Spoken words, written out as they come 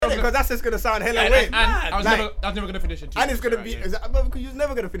because that's just gonna sound hella And weird. I was never gonna finish in 2 And minutes. it's gonna Right, be, yeah. is that, because you're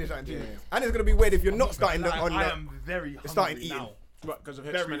never gonna finish that in 2 minutes. And it's gonna be weird if you're not starting I on am very starting hungry eating. now. What, because of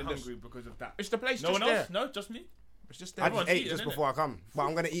Very Hitchman and this? hungry because of that. It's the place No just one there. else? No, just me. It's just I there. just Everyone's ate eating, just innit? before I come, but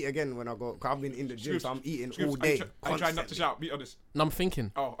I'm gonna eat again when I go. Cause I've been in the gym, so I'm eating all Scoops, day. I try not to constantly. shout. Be honest. No, I'm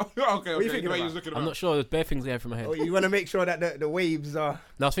thinking. Oh, okay. you thinking The way you about? was looking I'm not sure. There's bare things going through my head. Oh, you want to make sure that the waves are.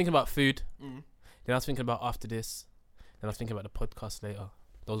 No, I was thinking about food. Then I was thinking about after this. Then I was thinking about the podcast later.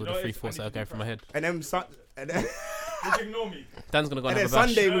 Those are know the what three it is? thoughts I that need are to going through my head. And then and then, Just ignore me. Dan's gonna go and and have then a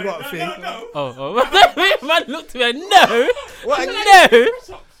bash. Sunday we got a thing. No. Oh. Man looked at me. No. What?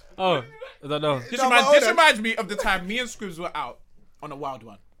 No. Oh, I don't know. This No, but hold on. reminds me of the time me and Scribs were out on a wild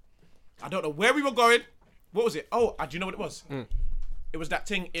one. I don't know where we were going. What was it? Oh, do you know what it was? It was that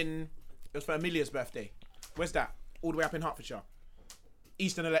thing it was for Amelia's birthday. Where's that? All the way up in Hertfordshire.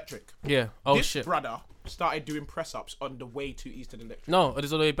 Eastern Electric. Yeah. Oh this shit. brother started doing press-ups on the way to Eastern Electric. No, it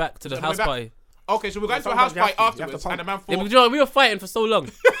is all the way back to the on the way house back. party. Okay, so we're going to a house sometimes party you have to afterwards, pump. and the man Yeah, thought but you know, we were fighting for so long.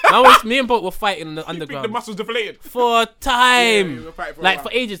 Me and Bolt were fighting in the the underground muscles deflated. for time. Yeah, we were fighting for a like while.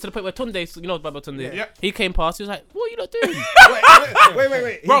 for ages, to the point where Tunde, you know Baba Tunde, Yeah. he came past. He was like, "What are you not doing?"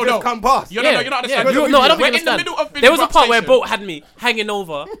 Wait. He Bro, just no. come past. You're not understanding. No, I don't We're think in the understand. middle of There was a Village part where Station. Bolt had me hanging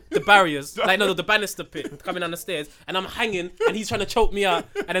over the barriers, like no, the banister pit, coming down the stairs, and I'm hanging, and he's trying to choke me out,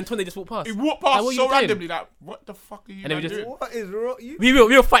 and then Tunde just walked past. He walked Like, past what are you so doing? randomly, like, what the fuck are you And then we just- doing? What is wrong? You? We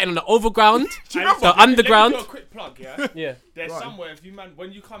were fighting on the overground, remember? the underground. Let me do a quick plug, yeah? Yeah. There's Right. somewhere, if you man,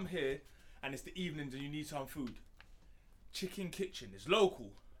 when you come here and it's the evenings and you need some food, Chicken Kitchen is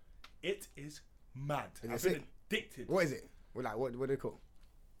local. It is mad. I've it been sick? addicted. What is it? Well, like what do they call?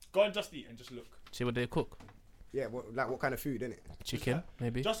 Go and just eat and just look. See what they cook. Yeah, what kind of food, innit? Chicken,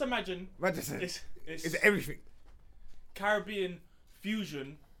 maybe. Just imagine Imagine it's it's everything. Caribbean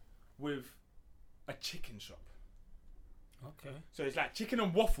fusion with a chicken shop. Okay. So it's like chicken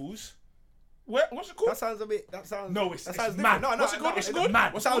and waffles. What's it called? That sounds a bit. That sounds. No, it's that sounds mad. different. No, What's it called? It's good?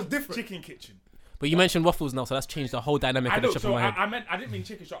 mad. What sounds different? Chicken Kitchen. But you mentioned waffles now, so that's changed the whole dynamic I of the know. shop So in my head. I didn't mean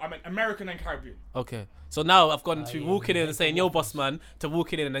chicken shop. I meant American and Caribbean. Okay. So now I've gone to walking in and saying, "Yo, boss man," to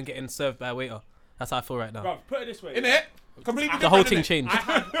walking in and then getting served by a waiter. That's how I feel right now. Bro, put it this way. In it? Completely The whole different, thing innit?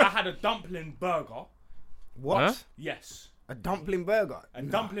 changed. I had a dumpling burger. What? Huh? Yes. A dumpling burger? A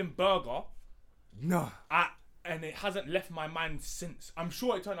dumpling burger. No. And it hasn't left my mind since. I'm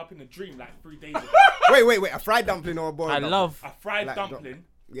sure it turned up in a dream like 3 days ago. Wait. A fried dumpling or a boiled I dumpling? love A fried Like dumpling,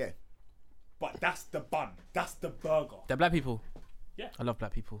 Yeah. but that's the bun. That's the burger. they're black people. Yeah. I love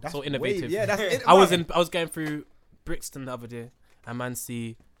black people. That's So innovative. Yeah, that's it. I was going through Brixton the other day, and man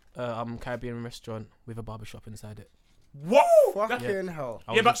see Caribbean restaurant with a barbershop inside it. What? Fucking hell.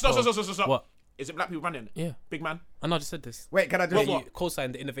 I Yeah, was but just told- stop. What? Is it black people running it? Yeah. Big man? I know I just said this. Wait, can I just? You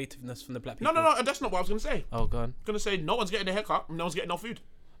co-signed the innovativeness from the black people. No, that's not what I was going to say. Oh, go on. I was going to say no one's getting a haircut, no one's getting no food.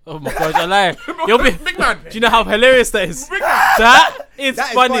 Oh my gosh, I lie. You'll be, Big man. do you know how hilarious that is? Big man. That is That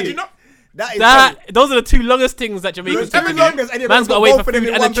is funny. funny. Do you know? That is That those are the two longest things that Jamaicans Every can do. longest, and you're Man's gonna got to wait both for of them food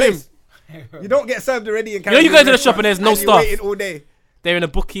in and a one trim. place. You don't get served already in know you go to the shop and there's no you're staff. waiting all day. They're in the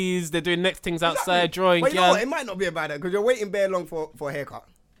bookies. They're doing next things outside, drawing. But you know Yeah. what? It might not be a bad idea because you're waiting bare long for a haircut.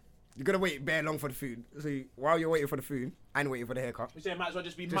 You're gonna wait bare long for the food. So while you're waiting for the food and waiting for the haircut, We say it might as well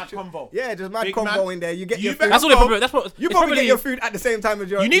just be mad convo. yeah, just mad Big combo man. in there. You get You your better- food. That's what they probably. That's what You it's probably get your food at the same time as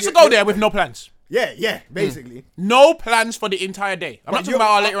your. You need to go there with no plans. Yeah, basically. No plans for the entire day. I'm not talking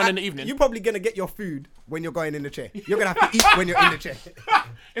about later on in the evening. You're probably gonna get your food when you're going in the chair. You're gonna have to eat when you're in the chair.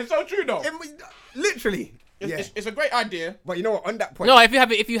 It's so true though. Literally. It's, Yeah. it's a great idea. But you know what? On that point, No, if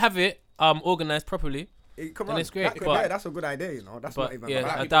you have it organized properly. come then on, it's great, that could- but- yeah, that's a good idea. You know, that's not But even. yeah,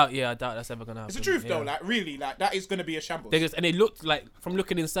 bad. I doubt that's ever gonna happen. It's the truth yeah. though. Like really, like that is gonna be a shambles. And it looked like, from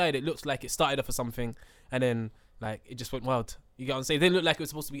looking inside, it looked like it started off as something, and then like it just went wild. You get what I'm saying? It didn't look like it was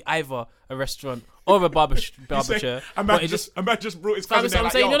supposed to be either a restaurant or a barber chair. A but man it just brought his Fam, cousin that's there. what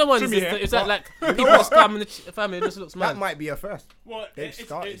I'm saying. Like, You know the ones. trim me here. Is that like people just come in the family? It just looks That mad. might be a first. Well, They've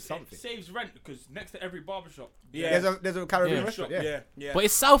started something. It saves rent because next to every barbershop, Yeah. There's a Caribbean Yeah. restaurant. Yeah. Yeah. But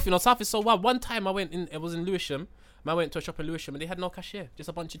it's South, you know. South is so wild. One time I went in. It was in Lewisham. I went to a shop in Lewisham and they had no cashier, just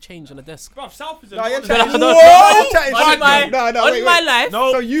a bunch of change on the desk. Bruv, South is a No, you're lot chatting. of- No, Whoa! You're chatting On shit. my, No, on wait, my wait. life.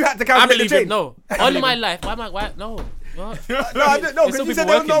 No. So you had to I calculate the believe it. change. No, on my life. Why? No. What? No, because still you people said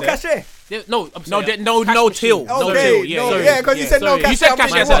there was no working there. cashier. Yeah, no, I'm No, sorry, no cash till. machine. No Okay, till. Yeah, no, sorry. yeah, because you said no sorry. cashier. You said I'm cashier,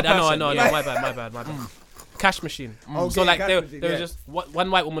 thinking, I said what? I know. Yeah. My bad. Cash machine. Okay, So like cash there machine, was yeah. just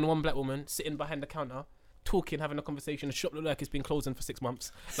one white woman, one black woman sitting behind the counter, talking, having a conversation. The shop looked like it's been closing for 6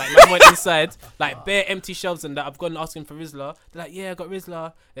 months. Like, man went inside, like, bare empty shelves and that. I've gone asking for Rizla. They're like, yeah, I got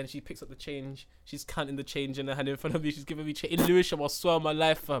Rizla. Then she picks up the change. She's counting the change in her hand in front of me. She's giving me change. In Lewisham, I swear on my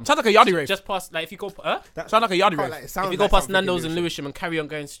life, fam. Sounds like a yardie rave. Just past, like, if you go, Sound like a yardie rave. if you go past Nando's in Lewisham and carry on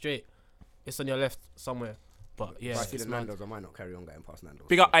going straight, it's on your left somewhere. But yeah, If I see it's the mad. Nando's, I might not carry on going past Nando's.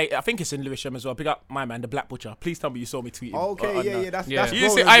 Big up, I think it's in Lewisham as well. Big up my man, the Black Butcher. Please tell me you saw me tweeting. Okay, that's Yeah. that's You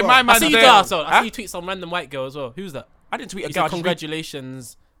grown see, as I well. my I man see you there. do also. I Huh? see you tweet some random white girl as well. Who's that? I didn't tweet a You girl. said just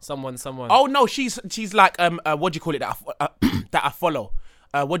congratulations, someone. Oh no, she's like what do you call it that I follow?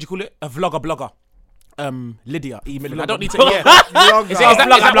 What do you call it? A blogger. Lydia. I don't need to. Yeah. Vlogger. Is that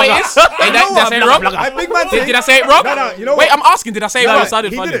what it is? Did I say it wrong? I think man Did I say it wrong? No, you know Wait, what? I'm asking. Did I say it No, wrong? it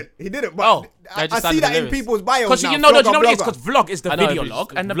sounded he funny. didn't. But Oh. I just see sounded that in hilarious. people's bios Because now. you know what it is? Blogger. Because vlog is the I know, video just-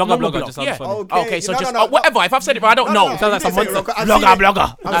 log and the vlogger normal just blog. sounds Yeah. funny. Okay, so no, just no. whatever. If I've said it, wrong, I don't know. No, Sounds like you some didn't say it monster. wrong. I've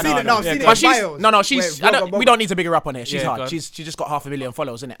Blogger. seen it now. I've seen it But in she's bios. she's. Where blogger, We don't need to big her up on here. She's Yeah, hard. go on. She just got 500,000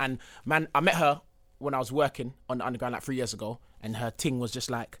 followers in it. And man, I met her when I was working on the underground like 3 years ago, and her ting was just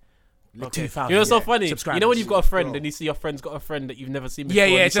like 2,000. You know what's so funny? subscribers. You know when you've got a friend Bro. and you see your friend's got a friend that you've never seen before. Yeah,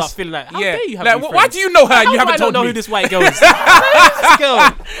 and yeah, you start just feeling like, how yeah. dare you have Like, these why friends? do you know her and How you do I haven't not told know me? who this white girl is? This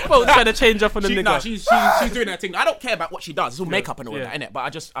girl, well, trying to change up on the She, nigga. nah, she's doing her thing. I don't care about what she does. It's all makeup and all Yeah. that, innit?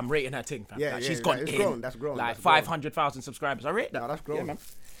 But I'm rating her thing, fam. Yeah, Like, yeah, she's gone that's in. grown, that's grown, Like that's grown. 500,000 subscribers. I rate that. No, that's grown. Yeah, man.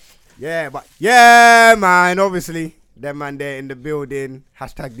 Yeah, but yeah, man. Obviously, them man there in the building.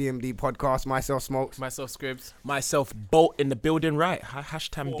 Hashtag DMD podcast. Myself smokes. Myself scribs. Myself, Bolt in the building, right?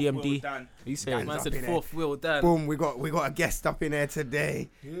 Hashtag Fourth DMD. wheel Dan. You say Dan. Man up said in there. fourth wheel, Dan. Boom. We got a guest up in there today.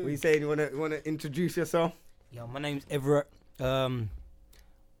 What you saying? You wanna introduce yourself? Yo, my name's Everett.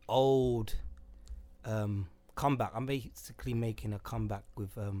 Old comeback. I'm basically making a comeback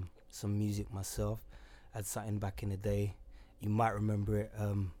with some music myself. I had something back in the day. You might remember it.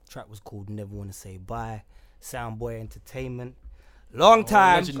 Track was called Never Wanna Say Bye. Soundboy Entertainment. Long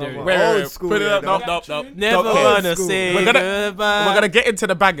time. legendary. Old Wait. school, Put it yeah, up. though. No. Never Okay. wanna School. say We're gonna- goodbye. We're gonna get into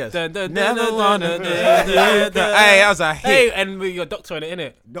the bangers. Dun, dun, dun, Never dun, wanna. dun, dun, dun, dun. Hey, that was a hit. Hey, and with your doctor in it,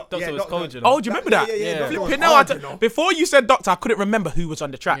 innit? Doc- Doctor yeah, was Doctor. cold, you know. Oh, do you remember that? Yeah. Yeah. Flipping Flipping hell, hard, you know. before you said doctor, I couldn't remember who was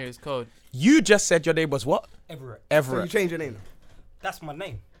on the track. Yeah, it's cold. You just said your name was what? Everett. So you Everett. change your name now? That's my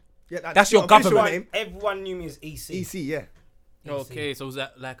name. Yeah, That's your official government. name. Everyone knew me as EC. EC, yeah. Okay, so was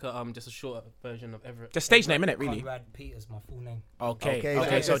that like a just a shorter version of Everett? Just stage name, innit? Really? Conrad Peters, my full name. Okay. Okay,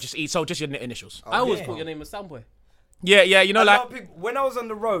 Okay. so So just your initials. I always yeah. thought your name was Soundboy. Yeah. You know, A like. lot of people, when I was on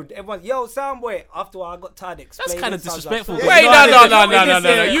the road, everyone, yo, Soundboy. After a while, I got tired explaining. kinda it, so I was disrespectful. Like, Wait, no. You, At the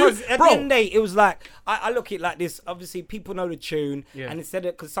bro. end of the day, it was like I look at it like this. Obviously, people know the tune, Yeah. and instead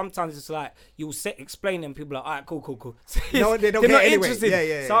of because sometimes it's like you'll explain and people are like, all right, cool. So No, they don't they're care not anyway. interested.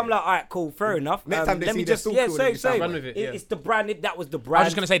 Yeah. So I'm like, all right, cool, fair enough. Next time they let see me they're just still yeah, cool, say they just say run with it, yeah. it's the brand. That was the I brand. was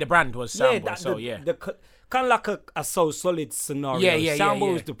just gonna say the brand was Yeah, Soundboy. that, So the, yeah. the kind of like a So Solid scenario. Yeah.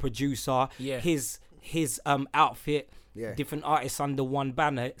 Soundboy was the producer. Yeah. His outfit. Yeah. Different artists under one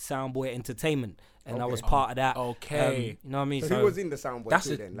banner, Soundboy Entertainment, and I Okay. was part of that. Okay. You know what I mean? So who was in the Soundboy That's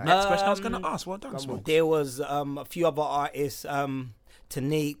too the then? Like, next question I was gonna ask. Well done, come on. Smokes. There was a few other artists.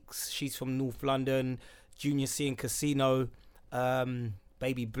 Tanique, she's from North London. Junior C and Casino.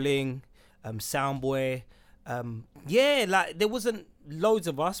 Baby Bling. Soundboy. Yeah, like there wasn't loads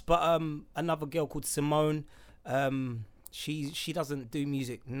of us, but another girl called Simone. She doesn't do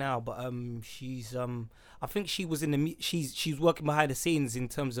music now, but she's I think she was in the she's working behind the scenes in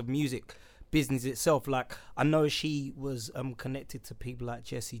terms of music business itself. Like I know she was connected to people like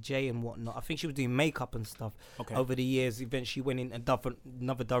Jessie J and whatnot. I think she was doing makeup and stuff over the years. Eventually went in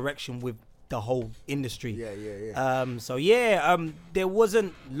another direction with the whole industry. Yeah. So yeah, there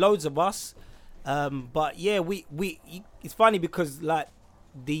wasn't loads of us, but yeah, we it's funny because like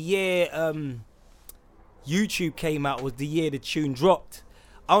the year YouTube came out was the year the tune dropped.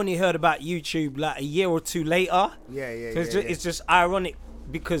 I only heard about YouTube like a year or two later. Yeah. So it's just ironic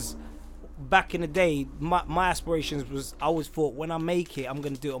because back in the day, my aspirations was I always thought when I make it, I'm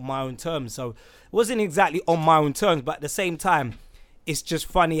gonna do it on my own terms. So it wasn't exactly on my own terms, but at the same time, it's just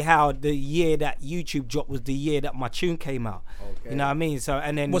funny how the year that YouTube dropped was the year that my tune came out. Okay. You know what I mean? So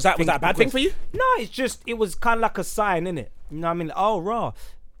and then Was that a bad thing for you? No, it was kind of like a sign, innit? You know what I mean? Oh, raw.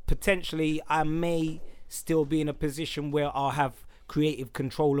 Potentially, I may still be in a position where I'll have creative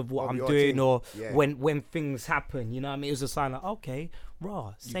control of what Of I'm your doing, thing. or Yeah. when things happen. You know what I mean? It was a sign like, okay,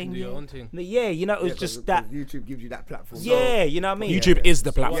 raw, same do your year. own thing. Yeah, you know, it was Yeah, just 'cause that. YouTube gives you that platform. Yeah, you know what I mean? YouTube is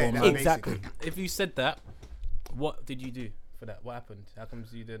the platform. Yeah, man. Exactly. If you said that, what did you do for that? What happened? How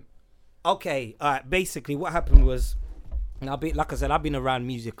comes you didn't? Okay, all right. Basically, what happened was, and like I said, I've been around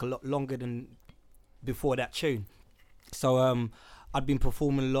music a lot longer than before that tune. So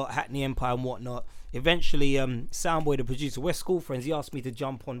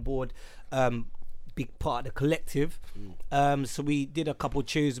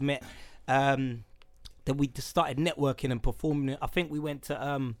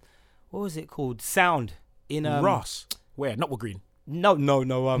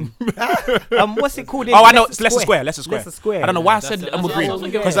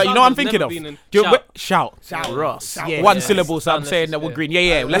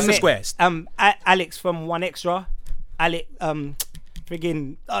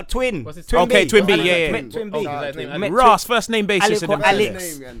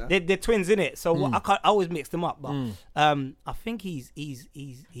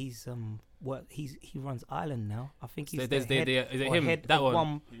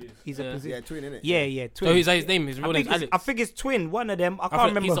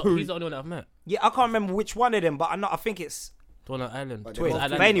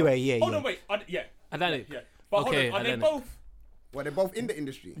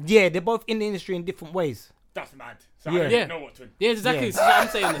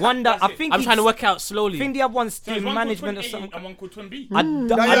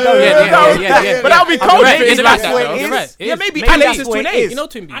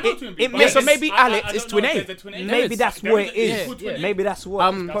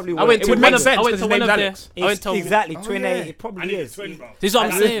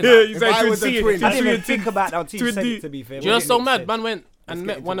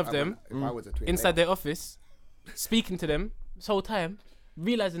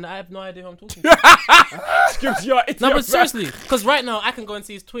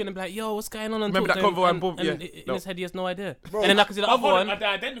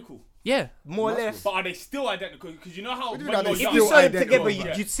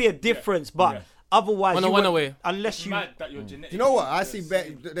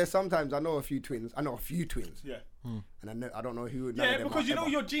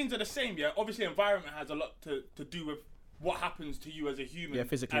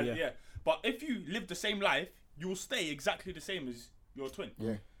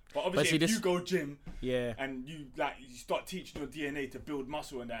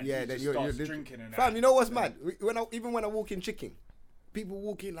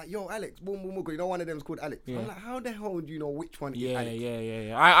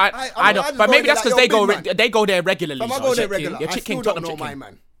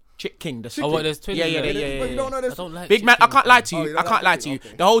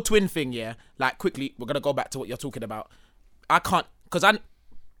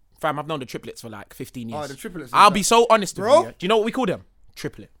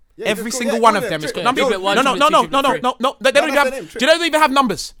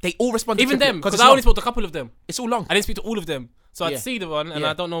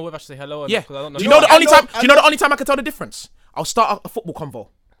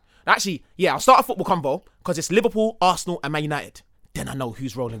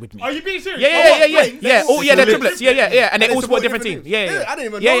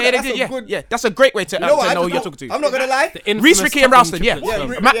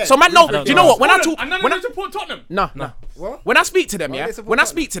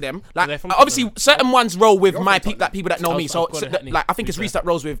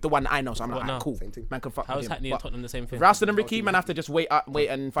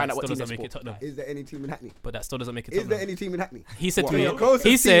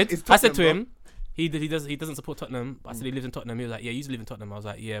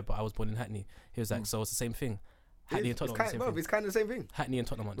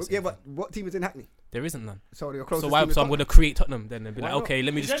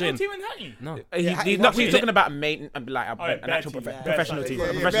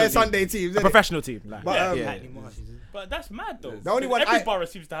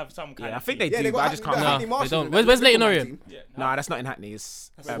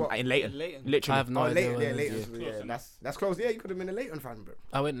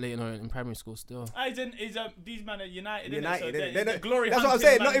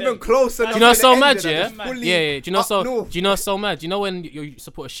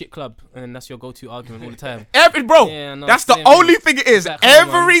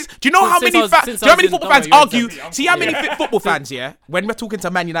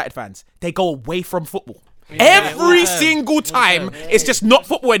Every single time, it's just not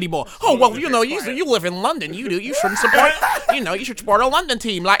football anymore. Oh well, you know, you live in London. You shouldn't support. You should support a London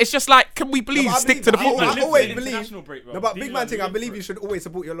team. Like, it's just like, can we please stick to the football? I always Live believe. international break, bro. No, but These big man man thing. I live believe for you it. should always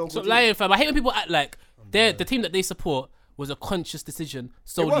support your local Stop team. lying, fam. I hate when people act like they're the team that they support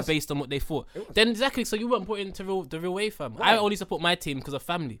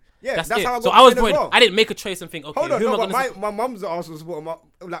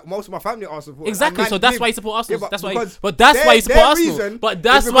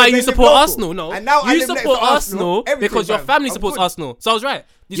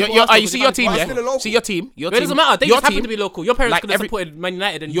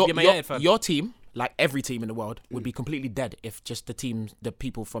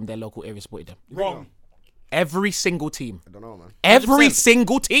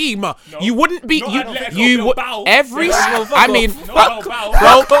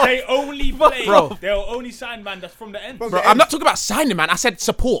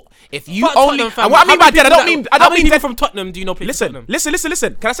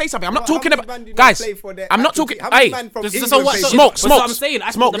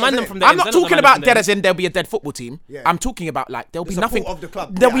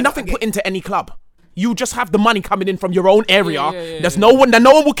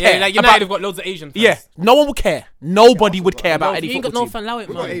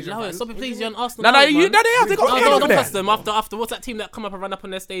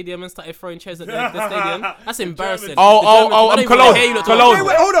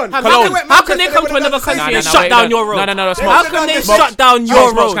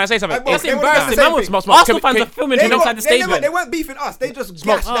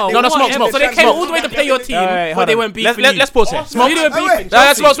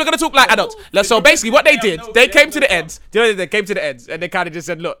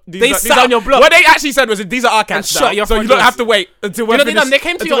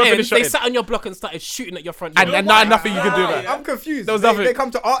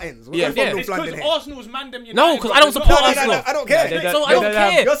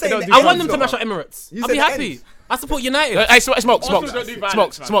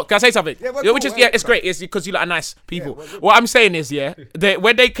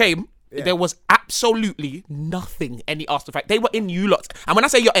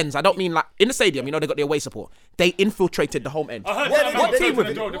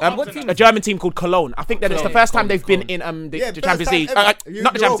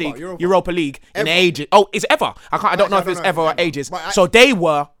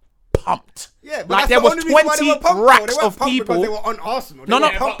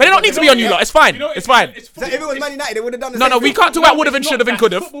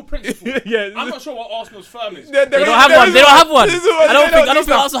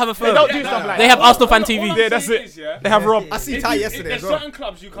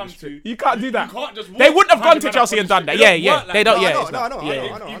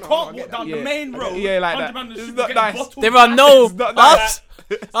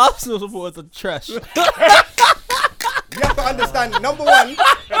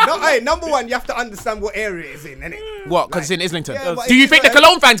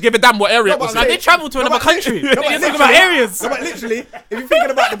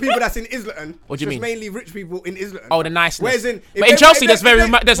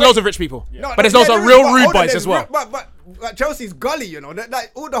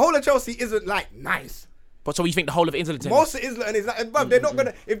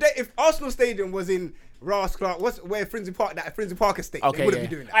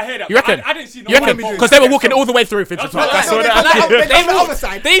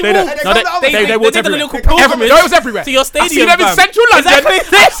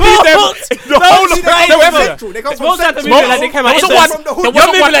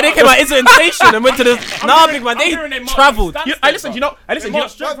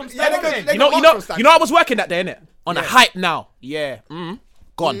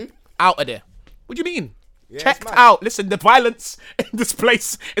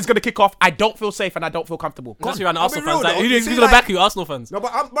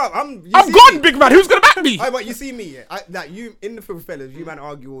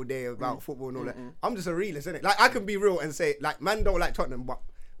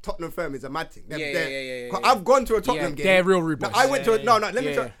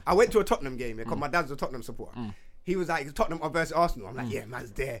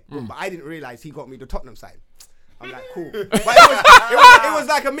it was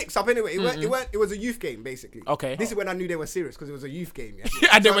like a mix-up anyway. It was a youth game, basically. Okay. This is when I knew they were serious, because it was a youth game. Yeah?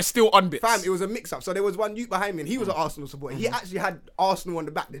 And they were still on bits. Fam, it was a mix-up. So there was one youth behind me, and he was an Arsenal supporter. He actually had Arsenal on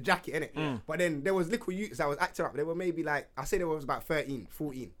the back, the jacket, innit? But then there was little youths that was acting up. They were maybe like, I say there was about 13,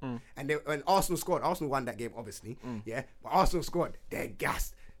 14. And when Arsenal scored, Arsenal won that game, obviously. Yeah, but Arsenal scored. They're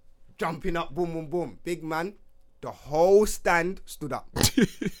gassed. Jumping up, boom, boom, boom. Big man. The whole stand stood up.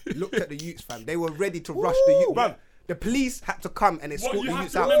 Looked at the youths, fam. They were ready to rush the youth. Bruv, the police had to come and escort What you the have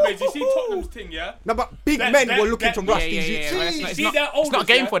youths to out. remember is, you see Tottenham's thing, yeah? No, but big That- men that- were looking that- to rush yeah, these yeah, youths. yeah, You It's see not- their it's not olders, a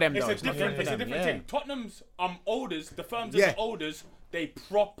game yeah? for them, It's though. a It's not a different, game it's for a them, different yeah. thing. Tottenham's olders, the firms Yeah. and the olders, they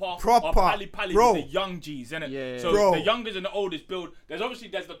proper Proper. pally Bro. with the young G's, innit? Yeah. So Bro. the youngers and the oldest build. There's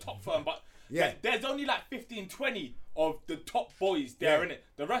the top firm, but Yeah. there's only like 15, 20 of the top boys there, Yeah. innit?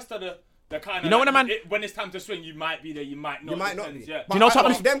 The rest of the kind of. You know what, man? When it's time to swing, you might be there, you might not. You might not depends, be. Yeah. But you know I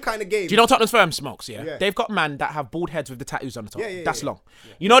Tottenham's- think them kind of games. Do you know Tottenham's firm smokes? Yeah? Yeah. They've got man that have bald heads with the tattoos on the top. Yeah, That's yeah. long.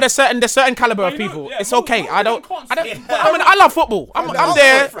 You know, there's certain caliber But of you know, people. yeah, It's most okay. of I them don't. can't I don't. stand. I mean, I love football. I'm the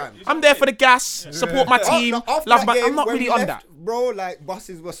there. fam. I'm there for the gas. Support my team. After Love that my. game, I'm not when really we on left, that. bro. Like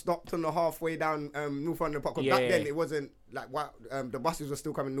buses were stopped on the halfway down Northumberland Park. 'Cause Yeah. back then it wasn't like what the buses were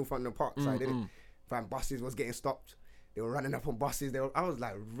still coming Northumberland Park side, didn't it? Fam, buses was getting stopped. They were running up on buses. I was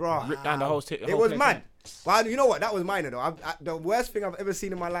like, raw. Ripped down the whole It whole was place, mad. But you know what? That was minor though. The worst thing I've ever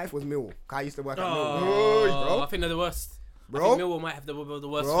seen in my life was Millwall. I used to work at Millwall. Oh, Bro. I think they're the worst. Bro. I think Millwall might have the worst.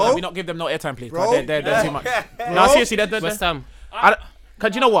 Bro. firm. Let me not give them no airtime, please. Bro. They're too much. No, seriously, they're. West Ham.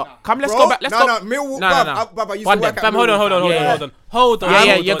 Cause you know what? Come, let's Bro, go back. Let's no, go. no, Millwall. No, bruv, no, no. bruv, I used One to work them. at Fam, hold on, Millwall, hold on, fam. hold on, Yeah. hold on. Hold on.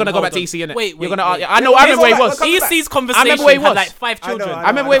 Yeah, hold you're on, gonna go hold back to on. EC, innit? Wait, You're gonna. wait. I know where he was. EC's conversation I remember where he had was. like 5 children. I know, I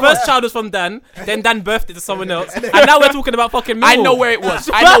remember where he First was. child was from Dan, then Dan birthed it to someone else, and now we're talking about fucking Millwall. I know where it was.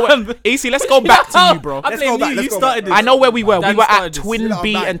 I know where. EC, let's go back to you, bro. I Let's blame go back, you. let's You go started back. this. I know where we were. We Dan were at started this. Twin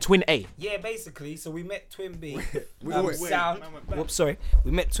B Back. and Twin A. Yeah, basically. So we met Twin B. went- Sound. Whoops, sorry.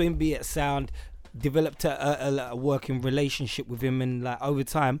 We met Twin B at Sound. Developed a working relationship with him, and like over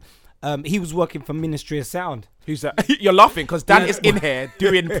time, he was working for Ministry of Sound. Who's that? You're laughing because Dan is in here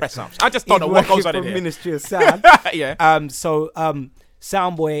doing press ups. I just don't know He's what goes working on in for here. Ministry of Sound. Yeah.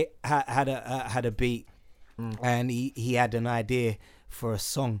 Soundboy had a beat, and he had an idea for a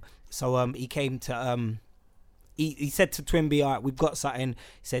song. So he came to he said to Twin B, all right, we've got something. He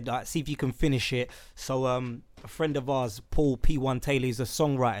said, all right, see if you can finish it. So a friend of ours, Paul P1 Taylor, is a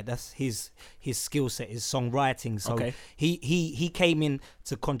songwriter. That's his skill set is songwriting. So Okay. he came in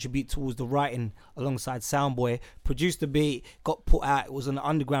to contribute towards the writing alongside Soundboy, produced the beat, got put out. It was on the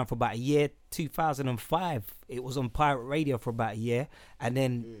underground for about a year. 2005, it was on pirate radio for about a year, and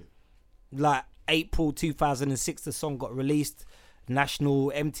then like April 2006, the song got released.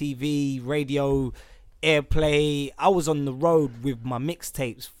 National, MTV, radio, airplay. I was on the road with my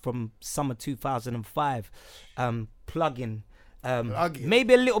mixtapes from summer 2005, plugging.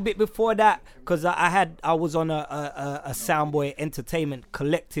 Maybe a little bit before that, because I was on a Soundboy Entertainment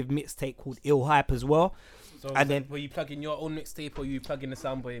collective mixtape called Ill Hype as well. So And then- were you plugging your own mixtape or you plugging the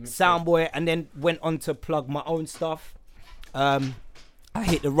Soundboy mixtape? Soundboy, and then went on to plug my own stuff. I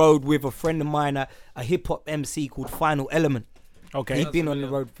hit the road with a friend of mine, a hip hop MC called Final Element. Okay. He'd been on the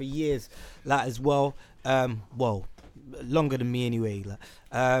road for years, like as well. Well, longer than me anyway. Like,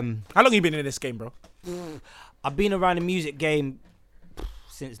 How long you been in this game, bro? I've been around the music game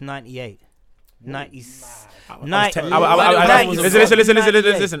since '98. I was 10.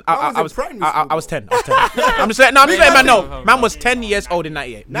 Listen. I was 10. I was 10. I'm just letting man know. Man was 10 years old in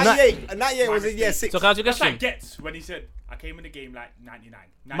 98. 98 was in year 6. So, how's your That's question? like Gets when he said, I came in the game like 99.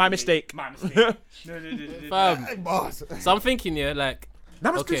 My mistake. My mistake. No. Fam, Boss. so I'm thinking, yeah, like,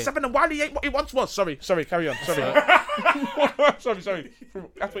 That was Okay. 7 and Wiley ain't what he once was. Sorry, carry on. Sorry. sorry. That's what you said.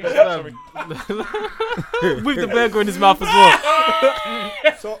 Sorry. with the burger in his mouth as well.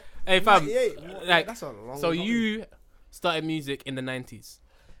 So, Hey, fam, 98, like, that's a long so time. you started music in the 90s.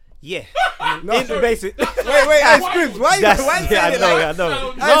 Yeah. No, In the basic. wait, hey, Scribs, why you That's, why you yeah, I saying know, it like- I know.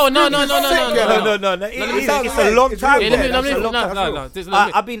 No. It's a long time. Hey, bro. let me- That's a long no, time. no. This-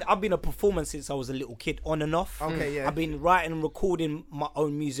 let me- I've been a performer since I was a little kid, on and off. Okay, yeah. I've been writing and recording my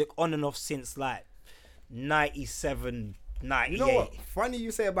own music on and off since like 97, 98. You know what? Funny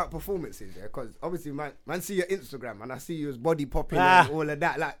you say about performances, yeah, because obviously man see your Instagram and I see you as body popping and all of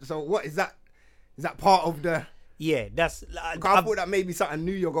that. Like, so what is that? Is that part of the? Yeah, that's. I thought that maybe something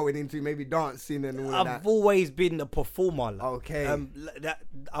new you're going into, maybe dancing and all of I've that. always been a performer. Like, Okay.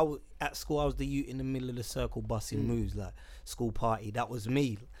 At school, I was the youth in the middle of the circle, busting moves, like school party. That was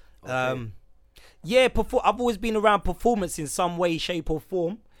me. Yeah, I've always been around performance in some way, shape, or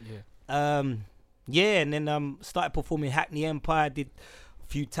form. Yeah, and then started performing Hackney Empire. Did a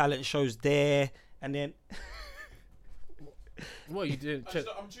few talent shows there, and then. What are you doing? Check.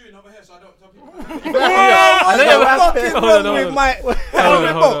 I'm chewing over here, so I don't tell people. I don't know Hold on, hold on. with my. Hold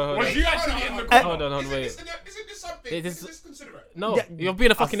on. Was you actually in the Hold on, wait. Isn't this something It This is- is considerate. No, Yeah, you're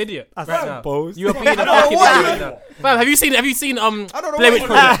being a fucking idiot I right now. suppose. You are being a know fucking what idiot right now. Fam, have you seen don't know Blair what Witch you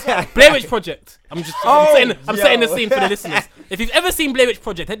Project? Blair Witch Project. I'm setting the yo. scene for the listeners. If you've ever seen Blair Witch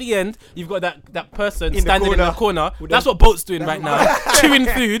Project, at the end you've got that person the standing in the corner. That's what Boat's doing right now, chewing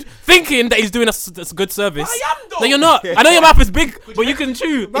food, thinking that he's doing us a good service. I am, though. No, you're not. I know your mouth is big, but you can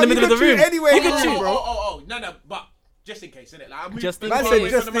chew in the you middle of the can chew room. anywhere You you can want, chew. bro. No, but just in case, innit? Like, I moved Just in as case. far away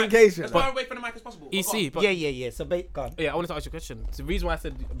Just from the in mic- case, as yeah. far away from the mic as possible. EC, but Yeah. So go on. yeah, I wanted to ask you a question. The reason why I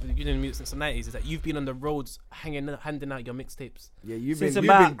said you've been in music since the 90s is that you've been on the roads handing out your mixtapes. Yeah, you've Since been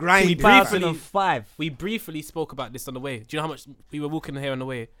about grinding. 2005. We briefly spoke about this on the way. Do you know how much we were walking here on the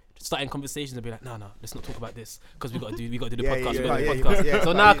way, starting conversations and be like, no, let's not talk about this because we got to do the Yeah, podcast. yeah, we got to do yeah, the podcast. yeah,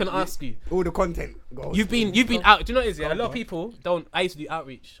 So yeah, now I yeah, can yeah. ask you. All the content. Goes. You've been out. Do you know what it is? Yeah, a lot of people don't. I used to do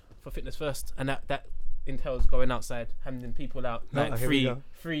outreach for Fitness First, and that entails going outside, handing people out like here we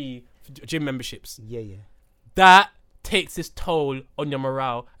free gym memberships. Yeah. That takes its toll on your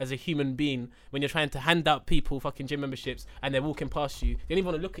morale as a human being when you're trying to hand out people fucking gym memberships and they're walking past you. They don't even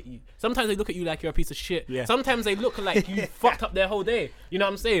want to look at you. Sometimes they look at you like you're a piece of shit. Yeah. Sometimes they look like you fucked up their whole day. You know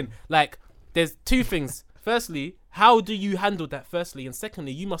what I'm saying? Like, there's two things. Firstly, how do you handle that? Firstly, and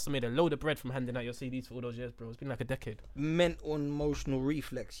secondly, you must have made a load of bread from handing out your CDs for all those years, bro. It's been like a decade. Mental and emotional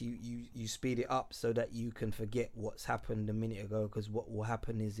reflex. You speed it up so that you can forget what's happened a minute ago. Because what will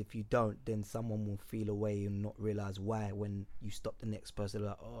happen is if you don't, then someone will feel away and not realize why. When you stop the next person,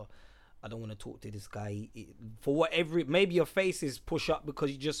 like, oh, I don't want to talk to this guy. For whatever, maybe your face is push up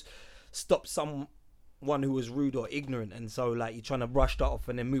because you just stopped someone who was rude or ignorant, and so like you're trying to brush that off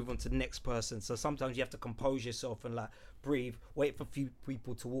and then move on to the next person. So sometimes you have to compose yourself and like breathe, wait for a few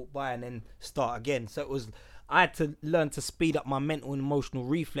people to walk by and then start again. So I had to learn to speed up my mental and emotional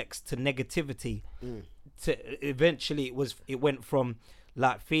reflex to negativity. To eventually it went from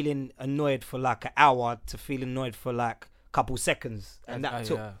like feeling annoyed for like an hour to feeling annoyed for like a couple seconds, and that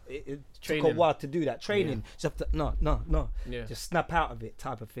took it took a Training. while to do that. Training, just have to, no, Yeah. just snap out of it,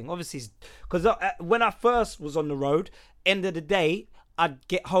 type of thing. Obviously, because when I first was on the road, end of the day, I'd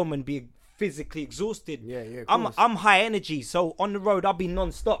get home and be physically exhausted. Yeah, of I'm course. I'm high energy, so on the road I'll be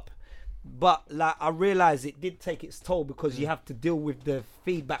non-stop. But like I realized it did take its toll because you have to deal with the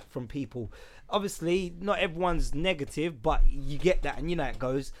feedback from people. Obviously, not everyone's negative, but you get that, and you know how it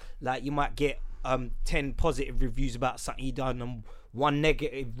goes. Like you might get 10 positive reviews about something you done and one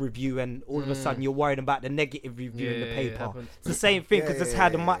negative review, and all of a sudden you're worried about the negative review in the Yeah, it paper. happens. It's the same thing because that's how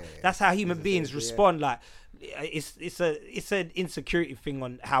that's how human beings yeah. respond. Like it's an insecurity thing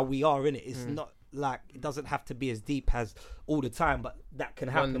on how we are in it. It's not like it doesn't have to be as deep as all the time, but that can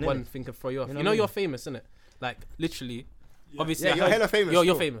happen. One innit? thing can throw you off. You You know know, what I you're mean? famous, innit? Like literally, obviously, Yeah, I you're heard- hella famous You're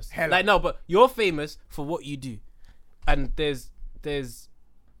still. famous. Hella. Like no, but you're famous for what you do, and there's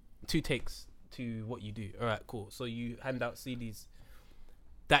two takes to what you do. All right, cool. So you hand out CDs.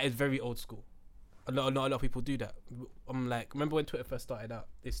 That is very old school. A lot of people do that. I'm like, remember when Twitter first started out?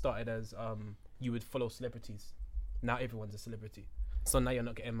 It started as you would follow celebrities. Now everyone's a celebrity. So now you're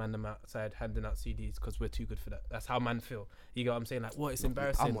not getting man them outside handing out CDs because we're too good for that. That's how man feel. You get what I'm saying? Like, what? It's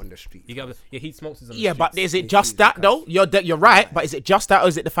embarrassing. I'm on the street. You get yeah, he smokes us on the Yeah, but streets. is it just that though? You're right, but is it just that, or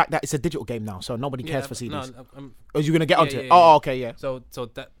is it the fact that it's a digital game now, so nobody cares for CDs? No, Or are you gonna get onto yeah, it? yeah, Oh, yeah. okay, yeah. So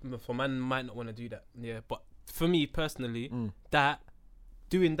that for man might not want to do that. Yeah, but for me personally, that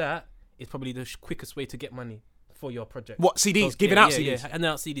doing that is probably the quickest way to get money for your project. What, CDs? So, Giving yeah, out yeah, CDs? Yeah, handing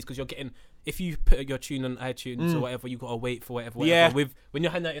out CDs because you're getting. If you put your tune on iTunes or whatever, you gotta wait for whatever. Yeah. When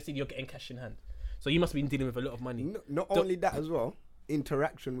you're handing out your CD, you're getting cash in hand. So you must have been dealing with a lot of money. Not only that as well,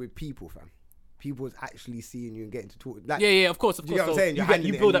 interaction with people, fam. People's actually seeing you and getting to talk. Like, Yeah, of course. You get what I'm So saying? You're you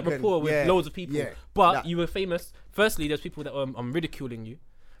handling it build and that you can- rapport with yeah, loads of people. yeah, But that- you were famous. Firstly, there's people that I'm ridiculing you.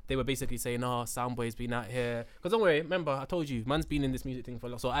 They were basically saying, "Oh, Soundboy's been out here." Because don't worry, remember I told you, man's been in this music thing for a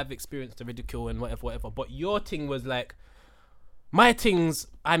lot, so I've experienced the ridicule and whatever. But your thing was like, my things.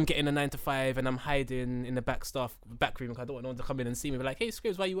 I'm getting a 9 to 5 and I'm hiding in the back room because I don't want no one to come in and see me. But like, hey,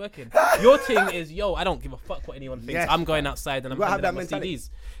 Scribs, why are you working? Your thing is, yo, I don't give a fuck what anyone thinks. Yes, I'm going outside and I'm gotta have handing out that my mentality. CDs.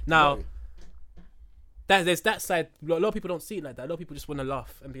 Now. Right. There's that side. A lot of people don't see it like that. A lot of people just want to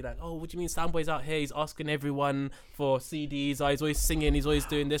laugh and be like, "Oh, what do you mean Soundboy's out here? He's asking everyone for CDs. Oh, he's always singing. He's always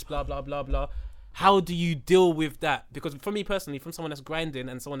doing this. Blah blah blah blah." How do you deal with that? Because for me personally, from someone that's grinding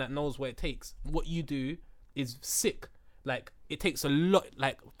and someone that knows what it takes, what you do is sick. Like it takes a lot.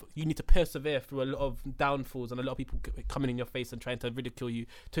 Like you need to persevere through a lot of downfalls and a lot of people coming in your face and trying to ridicule you,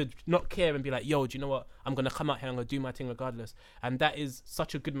 to not care and be like, "Yo, do you know what? I'm gonna come out here. I'm gonna do my thing regardless." And that is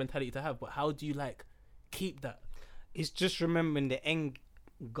such a good mentality to have. But how do you keep that? It's just remembering the end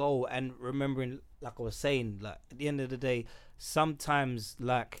goal and remembering, like I was saying, like at the end of the day, sometimes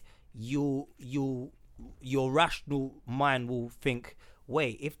like you'll your rational mind will think,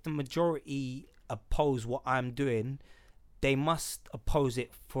 wait, if the majority oppose what I'm doing, they must oppose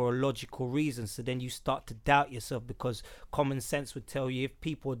it for a logical reason. So then you start to doubt yourself, because common sense would tell you if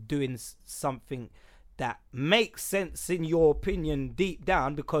people are doing something that makes sense in your opinion deep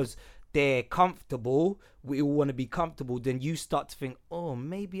down because they're comfortable, we all want to be comfortable, then you start to think, oh,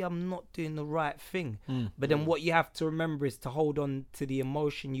 maybe I'm not doing the right thing. But then what you have to remember is to hold on to the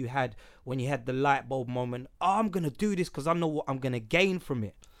emotion you had when you had the light bulb moment. Oh, I'm going to do this because I know what I'm going to gain from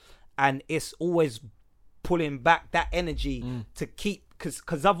it. And it's always pulling back that energy to keep, because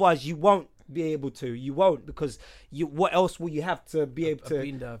otherwise you won't be able to. You won't, because what else will you have to be able to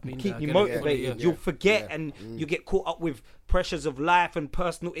keep you motivated? You'll forget and you get caught up with pressures of life and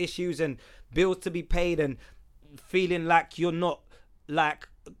personal issues and bills to be paid and feeling like you're not like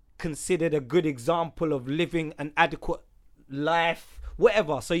considered a good example of living an adequate life,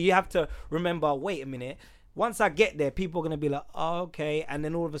 whatever. So you have to remember, wait a minute, once I get there, people are going to be like, oh, okay. And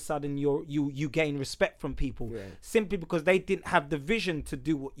then all of a sudden you gain respect from people simply because they didn't have the vision to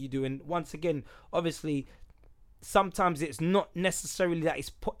do what you do. And once again, obviously, sometimes it's not necessarily that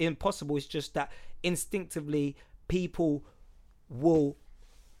it's impossible. It's just that instinctively people will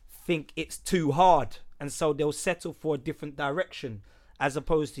think it's too hard. And so they'll settle for a different direction as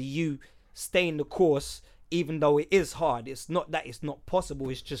opposed to you staying the course, even though it is hard. It's not that it's not possible.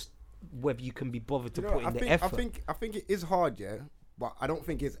 It's just whether you can be bothered to put in the effort. I think it is hard, yeah, but I don't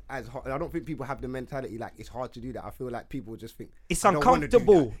think it's as hard. I don't think people have the mentality like it's hard to do that. I feel like people just think it's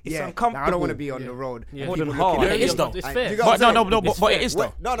uncomfortable. It's uncomfortable. Like, I don't want to be on the road. More than hard. It is though. It's fair. But it is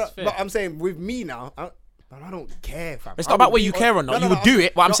though. But I'm saying with me now, I don't care, fam. It's not about whether you care or not. You would do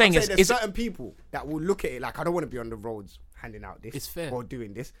it. What I'm saying is, there's certain people that will look at it like, I don't want to be on the roads handing out this. It's fair. Or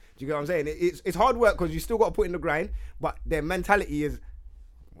doing this. Do you get what I'm saying? It's hard work because you still got to put in the grind, but their mentality is,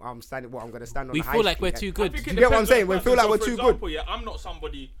 I'm going to stand on We the high feel like street we're too good. Do you get what I'm saying? We feel like we're too good. Yeah, I'm not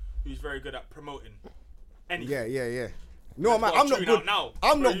somebody who's very good at promoting anything. Yeah. No, man, Got I'm a not tune good. out now.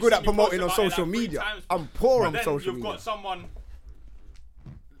 I'm Bro, not you good seen at me promoting post on about it social like 3 media. times. I'm poor But on then social you've media. got someone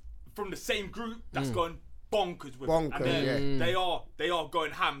from the same group that's going bonkers with it. Bonkers, And they are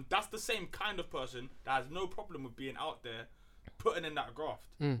going ham. That's the same kind of person that has no problem with being out there, putting in that graft.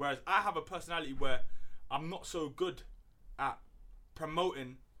 Whereas I have a personality where I'm not so good at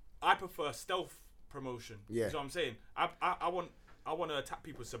promoting. I prefer stealth promotion. Yeah. You know what I'm saying? I want to attack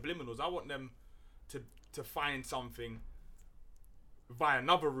people's subliminals. I want them to find something via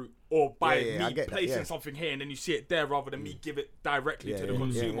another route, or by me placing something here and then you see it there, rather than me give it directly to the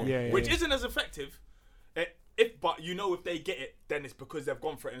consumer, which isn't as effective. But you know, if they get it, then it's because they've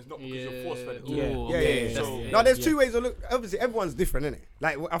gone for it, and it's not because you're force fed it. Yeah. No, there's two ways of look. Obviously, everyone's different, innit?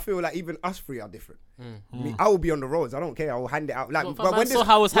 Like, I feel like even us three are different. Me, I will be on the roads. I don't care. I will hand it out. Like, But when saw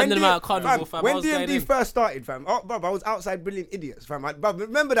how I was handing them out at Carnival, fam. When I was going DMD in. first started, fam, I was outside Brilliant Idiots, fam. But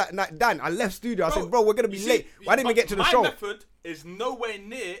remember that night, Dan? I left studio. I said, bro, we're gonna be late. Why didn't we get to the show? My method is nowhere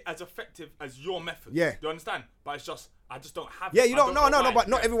near as effective as your method. Yeah. Do you understand? But it's just, I just don't have it. Yeah, you don't. know No, why. but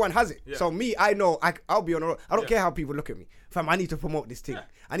not everyone has it. Yeah. So me, I know I'll be on the road. I don't care how people look at me. Fam, I need to promote this thing.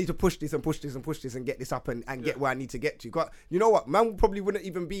 I need to push this and push this and push this and get this up and get where I need to get to. Got, you know what? Man probably wouldn't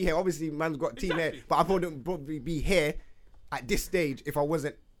even be here. Obviously, man's got a team here, but I wouldn't probably be here at this stage if I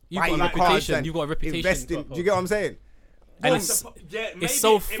wasn't. You've got a reputation. You've got a reputation. Investing. Do you get what I'm saying? And Maybe it's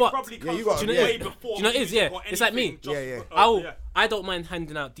so it fucked. probably Yeah, comes you got- from do you know- way do before you know what it is? music Yeah. or It's like me. anything, just- Yeah. I don't mind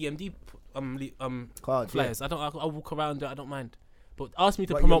handing out DMD Cards, flyers. I'll walk around it. I don't mind. But ask me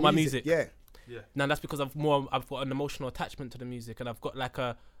to But promote your my music. Yeah. Now that's because I've got an emotional attachment to the music, and I've got like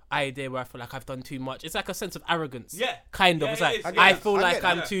a idea where I feel like I've done too much. It's like a sense of arrogance. Yeah. Kind of. Yeah, It's it like is, I yeah. feel I like get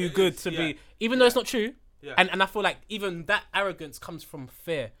I'm that. too It good is, to yeah. be, even though it's not true. Yeah. And I feel like even that arrogance comes from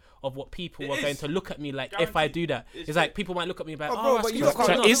fear of what people It are going is. to look at me like if I Guaranteed. do that. It's It's like people might look at me like, Oh, bro, oh, but that's you good. lot can't-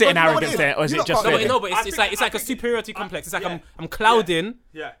 So no, is it an you know what arrogance is? there, or is You it lot just can't- fear? No, but I it's think- like I a think- superiority complex. It's like yeah. I'm clouding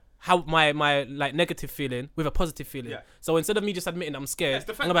Yeah. how my like negative feeling with a positive feeling. Yeah. So instead of me just admitting I'm scared, It's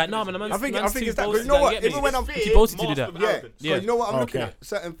I'm defensive like, no man, mechanism. I think it's that. too But you know what? boasted, Even when I'm too boasted to do that. Masked with Yeah. arrogance. So you know what I'm looking Okay. at?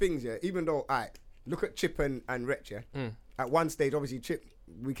 Certain things, yeah. Even though, look at Chip and Wretch, yeah. At one stage, obviously, Chip,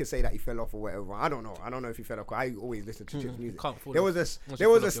 we could say that he fell off or whatever. I don't know. I don't know if he fell off. 'Cause I always listen to Chip's music. Can't fall There off. was Once a you there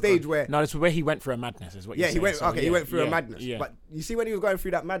was fall a off, you're stage gone. where No, it's where he went through a madness, is what you're he saying. went. So, He went through a madness. Yeah. But you see, when he was going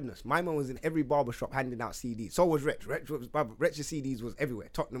through that madness, my man was in every barbershop handing out CDs. So was Wretch. Wretch's CDs was everywhere.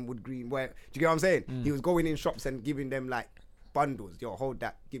 Tottenham, Wood Green. Where do you get what I'm saying? He was going in shops and giving them like bundles. Yo, hold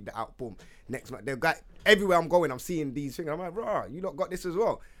that. Give that out. Boom. Next month, they got everywhere I'm going. I'm seeing these things. I'm like, bro, you lot got this as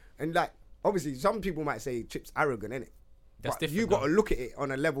well. And like, obviously, some people might say Chip's arrogant, innit? That's But different, you got to though. look at it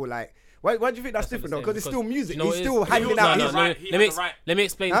on a level like. Why do you think that's different though? what I'm Because it's saying, still music. you know He's what it still is? handing No, out no, his. no. He has a right. Let me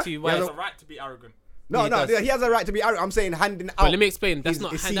explain Huh? to you He why. has Yeah, a right to be arrogant. No, Yeah, he has a right to be arrogant. I'm saying handing it out. But let me explain. That's is-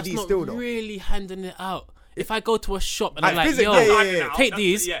 not is that's CD not still, though. really handing it out. If I go to a shop and I'm Like, like, physic- yo, yeah. take That's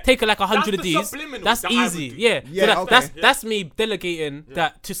these, the- yeah. take like 100 of That's the these. subliminal That's that I would easy. do. Yeah. Yeah, So okay. that's me delegating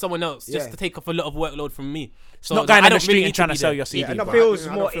that to someone else just Yeah. to take off a lot of workload from me. So Not that going I on the don't street really and trying need to be sell there. your CD. Yeah, no, bro. but Feels I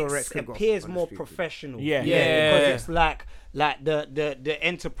don't more feel Rex could go appears on the more street. professional. Yeah. Yeah. because it's like the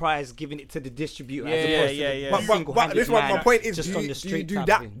enterprise giving it to the distributor as Yeah, opposed yeah, to the yeah. But single-handed this one, man my point is, just do on you, the do street you do type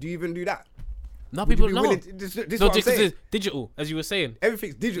that? thing. Do you even do that? No, Would you people be know. willing to- this No, is what I'm because saying. it's digital, as you were saying.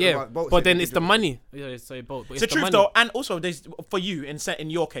 Everything's digital. Yeah, but then it's the money. Yeah, sorry, both. But It's the truth money. though, and also there's for you in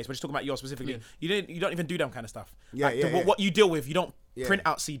your case, we're just talking about yours specifically. Yeah. You don't even do that kind of stuff. Yeah, Like, yeah, yeah. What you deal with, you don't Yeah. print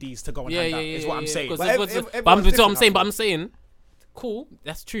out CDs to go and Yeah, hand yeah, out. yeah. Is what I'm saying. Because But that's everyone's what I'm different, saying. But I I'm saying, cool.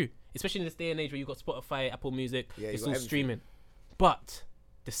 That's true. Especially in this day and age where you got Spotify, Apple Music, Yeah, you it's got all everything. streaming. But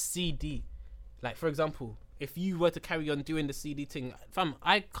the CD, like for example, if you were to carry on doing the CD thing, fam,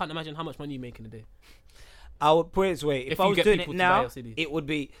 I can't imagine how much money you make in a day. I would put it this way: if I you was get doing people it to buy now, your CD. it would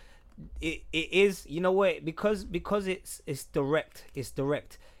be. It is, you know what? Because it's direct. It's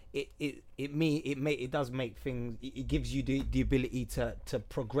direct. It does make things. It gives you the ability to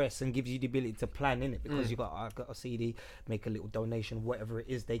progress and gives you the ability to plan in it because I've got a CD, make a little donation, whatever it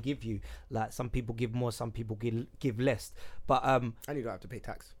is they give you. Like some people give more, some people give less. But And you don't have to pay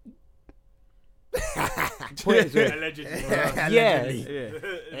tax. put it this way, Allegedly. yeah,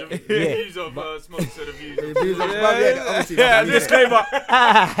 The Yeah. views of smokes are the views. Obviously, Yeah, disclaimer.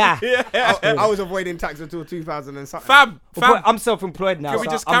 I was avoiding tax until 2000 and something. Fam, I'm self-employed now. Can we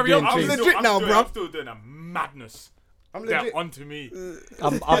so just I'm carry on? doing I'm things. legit now, bruv. I'm still doing a madness. I'm They're legit. onto me.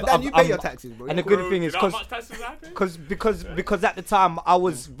 Dan, you pay your taxes, bro. And the You're good thing is How much taxes I pay? because at the time I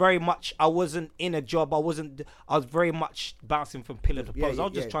wasn't in a job. I was very much bouncing from pillar to post. Yeah, I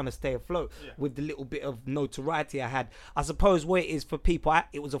was just yeah. trying to stay afloat with the little bit of notoriety I had. I suppose what it is for people,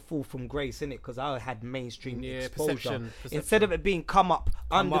 it was a fall from grace, innit? Because I had mainstream exposure. perception. Instead of it being come up,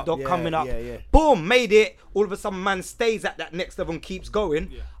 underdog yeah, coming up, yeah. boom, made it. All of a sudden, man stays at that next level and keeps going.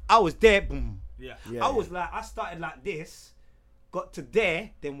 Yeah. I was there, boom. Yeah. Yeah, I was like, I started like this, got to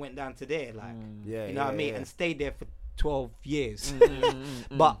there, then went down to there, like, Yeah, you know what I mean, yeah. and stayed there for 12 years.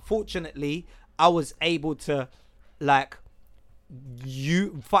 But fortunately, I was able to, like,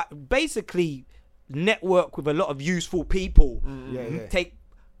 basically network with a lot of useful people. Yeah. Take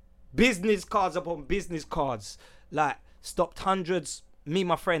business cards upon business cards, like stopped hundreds. Me and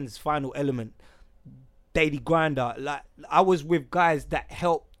my friends, Final Element, Daily Grinder. Like I was with guys that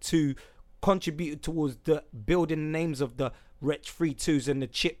helped to contribute towards the building the names of the Wretch 32s and the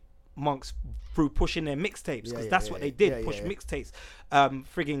Chipmunks through pushing their mixtapes, because that's what they did, push mixtapes.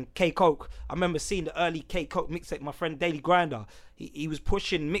 Friggin' K Coke. I remember seeing the early K Coke mixtape. My friend Daily Grinder, he was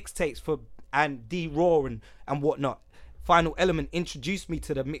pushing mixtapes for and D Raw and whatnot. Final Element introduced me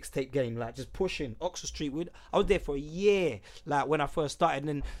to the mixtape game, like just pushing Oxford Street. I was there for a year, like when I first started, and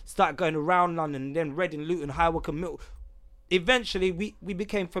then started going around London, then Reading, Luton, High Wycombe, Milton. Eventually, we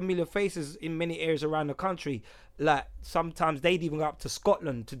became familiar faces in many areas around the country. Like sometimes they'd even go up to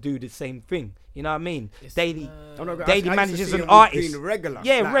Scotland to do the same thing. You know what I mean? Daily managers and artists. Regular.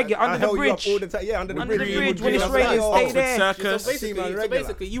 Yeah, Like, regular, I under the held you up bridge. all the time. Yeah, under the Under bridge. the bridge, You when would it's be raining, like, stay there. Circus. So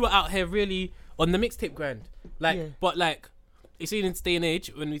basically, you were out here really on the mixtape grind, like, Yeah. but like, you see, in this day and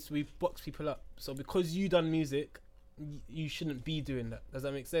age when we box people up. So because you done music, you shouldn't be doing that. Does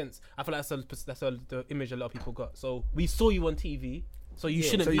that make sense? I feel like that's the image a lot of people got. So we saw you on TV, so you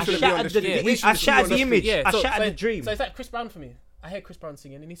shouldn't so be. you I shouldn't be on the shattered street. We the, should I just be shattered on the the image. Yeah, I so shattered the dream. So it's like Chris Brown for me. I hear Chris Brown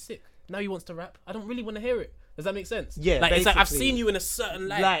singing and he's sick. Now he wants to rap. I don't really want to hear it. Does that make sense? Yeah, like it's like I've basically. seen you in a certain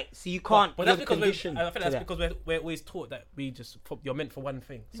light. Like, so you can't. But you're that's because conditioned I feel to that's that. because we're always taught that you're meant for one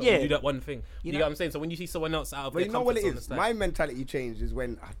thing. So Yeah. you do that one thing. You know- know what I'm saying? So when you see someone else out of But their you know what it comfort zone, is? it's like- My mentality changed is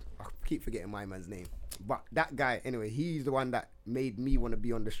when I keep forgetting my man's name. But that guy, anyway, he's the one that made me want to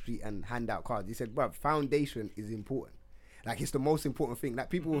be on the street and hand out cards. He said, "Bruv, foundation is important. Like it's the most important thing. Like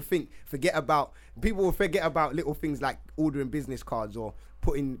people will forget about little things like ordering business cards or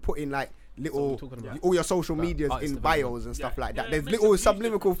putting like little talking about- all your social medias artist in development. bios and stuff like that. Yeah, There's it makes little a huge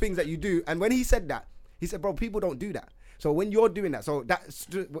subliminal things that you do. And when he said that, he said, "Bro, people don't do that." So when you're doing that, so that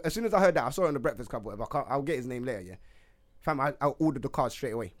as soon as I heard that, I saw it on the Breakfast Club. Whatever, I'll get his name later. Yeah, fam, I ordered the cards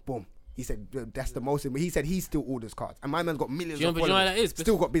straight away. Boom. He said that's the most. He said he still orders cards, and my man's got millions Do you of know- but you know followers. what that is?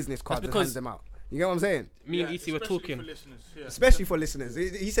 Still got business cards and because- hands them out. You get what I'm saying? me and E.T. were talking. For listeners, yeah. Especially for listeners.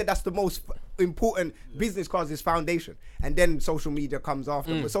 He said that's the most important. Business cards is foundation, and then social media comes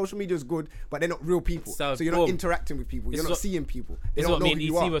after. But social media is good, but they're not real people. So, So you're not boom. interacting with people. You're This not is what- seeing people. They This is don't what know me who and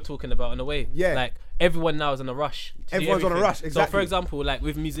you E.T. are. were talking about in a way. Yeah. Like everyone now is on a rush. Everyone's on a rush, exactly. So, for example, like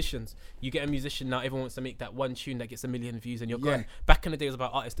with musicians, you get a musician now, everyone wants to make that one tune that gets 1 million views and you're gone. Back in the day, it was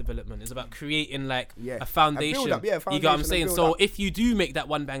about artist development. It's about creating like a foundation. You get what I'm saying? So if you do make that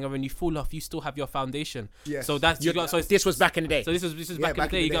one banger and you fall off, you still have your foundation. Yes. So that's so this was back in the day. So this was back in the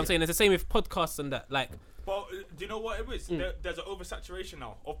day. You get what I'm saying? It's the same with podcasts and that. Like, but do you know what it is? There's an oversaturation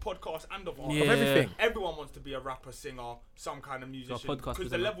now of podcasts and of art. Yeah. Of everything. Everyone wants to be a rapper, singer, some kind of musician, because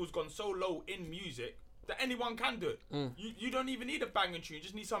the level's gone so low in music that anyone can do it. You don't even need a banging tune. You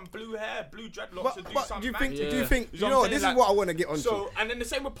just need some blue hair, blue dreadlocks to do something. Do you think? You know, this is what I want to get onto. So, and then the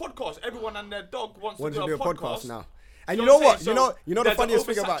same with podcasts. Everyone and their dog wants to do a podcast now. And you know what? You know the funniest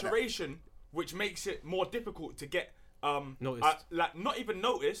thing about that. Oversaturation, which makes it more difficult to get noticed. like not even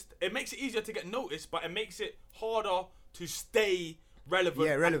noticed. It makes it easier to get noticed, but it makes it harder to stay relevant.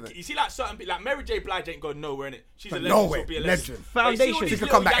 Yeah, relevant. You see, like certain people, like Mary J. Blige ain't going nowhere in it. She's a legend. Nowhere. She'll be a Legend. Foundation. She could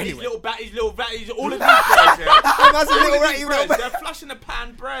come back anyway. Little batties, all of these guys, yeah. That's a little ratty, bro. They're flashing the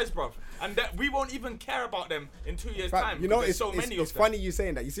pan breads, bruv. And we won't even care about them in 2 years' time. You know, it's so many of it's them. funny you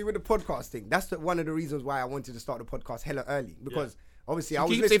saying that. You see, with the podcast thing, that's one of the reasons why I wanted to start the podcast hella early. Because obviously I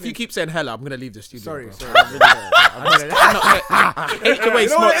was listening. If you keep saying hella, I'm gonna leave the studio. Sorry, bro. sorry. I Hate the way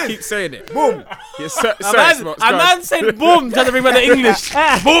Smokes keeps saying it. Boom. Yes, sorry, Smokes. A man said boom, trying to bring back the English.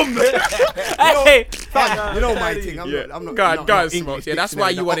 Boom. Hey. You know my thing. I'm not. Go on, English Smokes. Yeah, that's why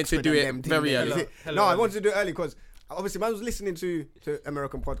you wanted to do it very early. No, I wanted to do it early because obviously I was listening to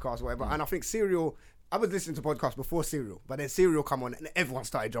American podcasts or whatever, and I think Serial. I was listening to podcasts before Serial, but then Serial come on and everyone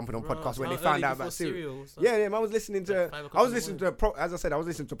started jumping on podcasts when they found out about Serial. Yeah, I was listening to. As I said, I was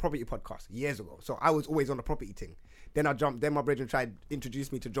listening to property podcasts years ago, so I was always on the property thing. Then I jumped. Then my brethren tried to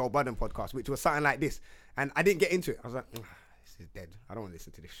introduce me to Joe Budden podcast, which was something like this, and I didn't get into it. I was like, this is dead. I don't want to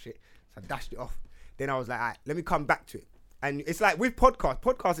listen to this shit. So I dashed it off. Then I was like, all right, let me come back to it. And it's like with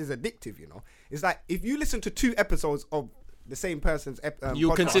podcast is addictive, you know. It's like if you listen to 2 episodes of the same person's you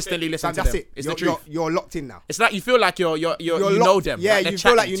podcast, consistently listen to that's them. it. It's the truth. You're locked in now. It's like you feel like you know them. Yeah, like you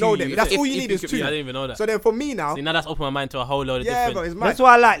feel like you know them. That's all you If need is 2. I didn't even know that. So then for me now, See, now that's opened my mind to a whole load of yeah, different. but it's mad. That's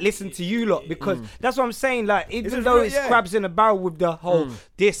why I like listen to you lot because that's what I'm saying. Like even though it's crabs in a barrel with the whole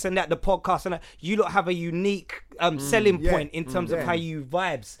this and that, the podcast and that, you lot have a unique selling point in terms of how you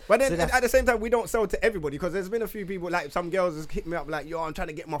vibes. But then at the same time, we don't sell to everybody because there's been a few people, like some girls just hit me up like, yo, I'm trying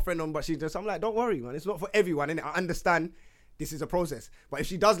to get my friend on, but she's just, I'm like, don't worry, man. It's not for everyone, innit? I understand this is a process. But if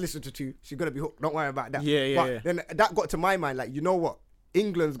she does listen to 2, she's going to be hooked. Don't worry about that. But then that got to my mind, like, you know what?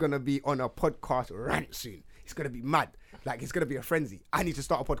 England's going to be on a podcast rant soon. It's going to be mad. Like, it's going to be a frenzy. I need to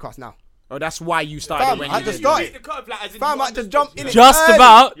start a podcast now. Oh, that's why you started. Fam, when I you just did. started. Fam, I had to jump in it. Just early.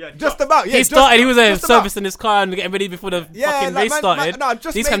 about. Yeah, Just about. Yeah, He started. He was just about. servicing his car and getting ready before the fucking race started.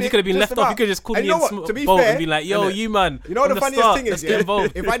 These times you could have been left off. You could have just called me and Bolt and be like, "Yo, you man." You know what the funniest thing is? Get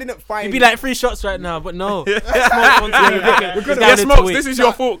involved. If I didn't find, You'd be like 3 shots right now, but no. Yes, Smokes, this is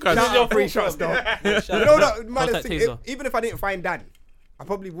your fault, cuz. This is your free shots, though. You know the maddest Contact thing? Taser. Even if I didn't find Dan, I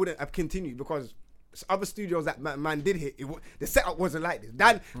probably wouldn't have continued because other studios that man did hit, the setup wasn't like this.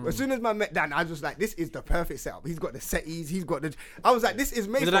 Dan, as soon as man met Dan, I was just like, this is the perfect setup. He's got the setties, he's got the. I was like, this is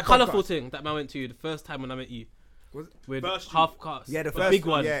made Was it for that colourful podcast. thing that man went to the first time when I met you? With First half cast. Yeah, the The first big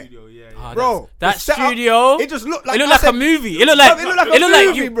one. yeah. Ah, Bro, that the setup, studio. it just looked like It looked I like said- a movie. It looked like It looked like a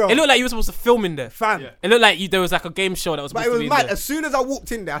movie, bro. It looked like you were supposed to film in there. Fam. It looked like there was like a game show that was But supposed it to was be in mad. there. As soon as I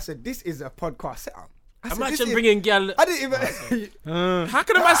walked in there, I said, this is a podcast setup. I said, Imagine this is- bringing gal. I didn't even. How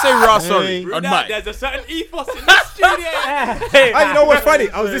can a man say raw sorry on mic? There's a certain ethos in the studio. Hey, you know what's funny?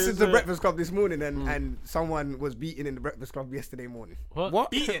 I was listening to Breakfast Club this morning and someone was beaten in the Breakfast Club yesterday morning. What?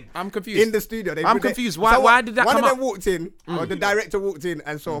 Beaten. I'm confused. In the studio. I'm confused. Why did that One come of them up? walked in, or the director walked in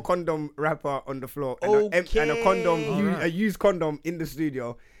and saw a condom wrapper on the floor and a condom, a used condom in the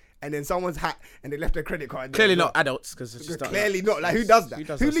studio. And then someone's hat, and they left their credit card. Clearly not adults, because it's just Clearly not. Like, who does that? Who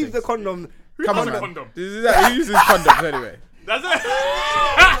those leaves the things? condom? Who Come has on, a man. condom? Who uses condoms anyway? That's it.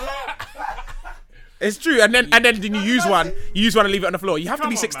 It's true, and then you use one, and leave it on the floor. You have to Come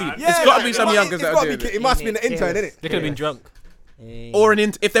be on, 16. man. It's got to be some youngers that are doing It it. must be an intern, innit? They could have been drunk. Or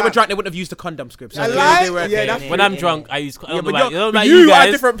if they were drunk, they wouldn't have used the condom script. So A they lie? were- Yeah, that's When I'm drunk, I use. I Yeah, don't know but about- you're- I don't know but about you guys. are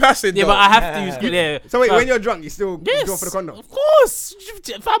a different person. Yeah, though. but I have to use. Yeah. So wait, Fam, when you're drunk, you still go Yes, for the condom? of course.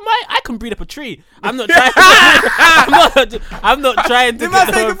 Fam, I can breed up a tree. I'm not trying. I'm not trying to. You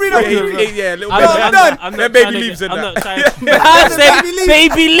must say you can breed up a tree. Yeah, a little I'm bit. not- done. I'm There not baby trying to leaves get- in I'm that. not trying. I said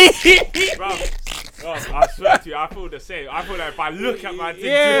baby leaves. Bro, I swear to you, I feel the same. I feel like if I look at my thing too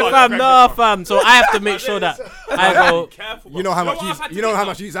Yeah, much, fam, I'm no, pregnant, fam. So I have to make sure that I go. Be careful, bro. You know how much what use- I've had to you know get how now?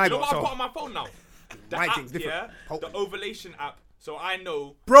 much use I You know got, what so- I've got on my phone now? The My app, thing's different. yeah, the Ovulation app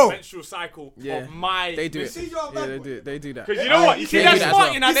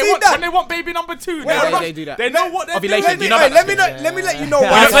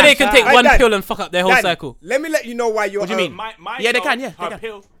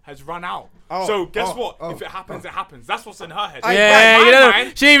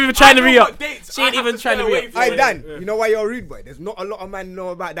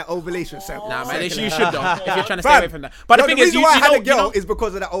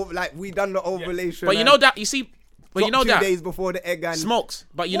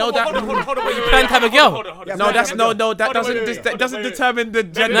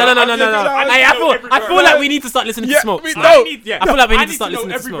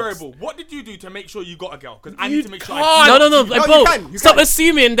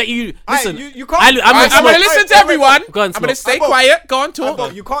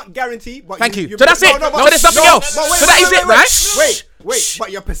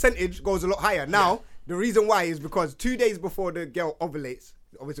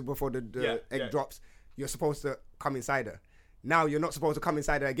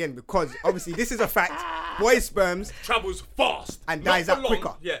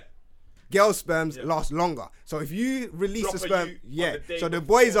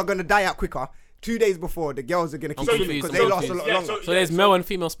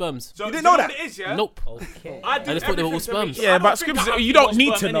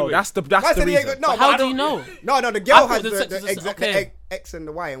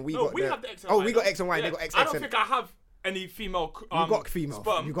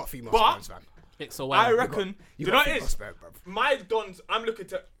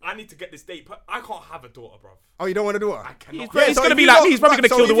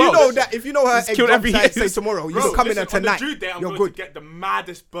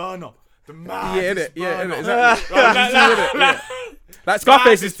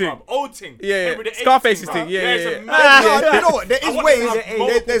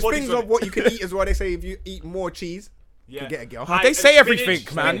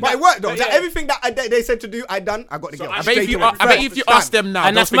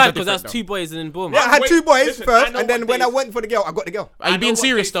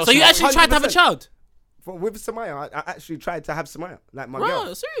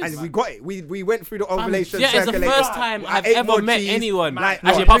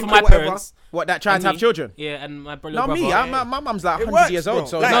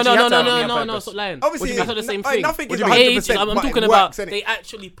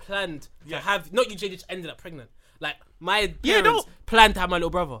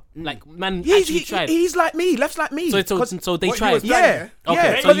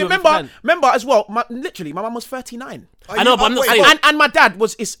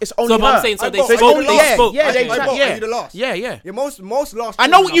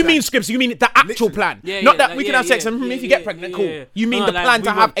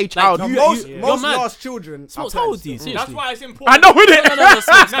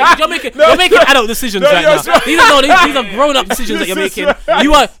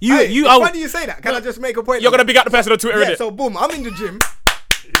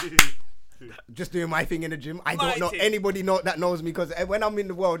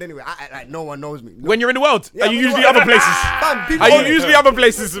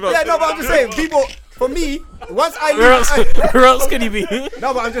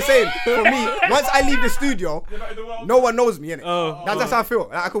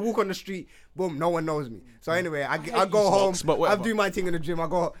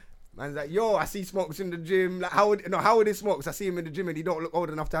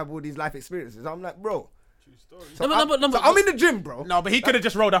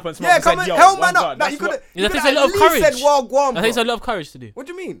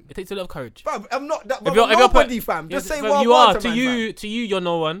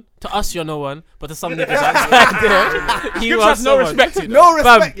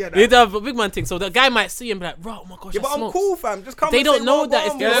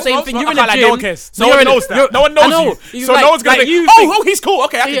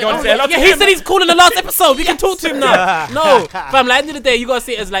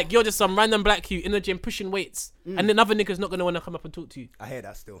to you. I hear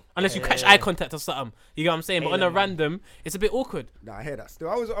that still. Unless you catch eye contact or something. You know what I'm saying? But on a random, it's a bit awkward. Nah, I hear that still.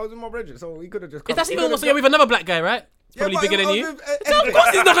 I was with my brethren, so he could have just. If that's even also you're with another black guy, right? Probably but bigger I than was you. with, Of course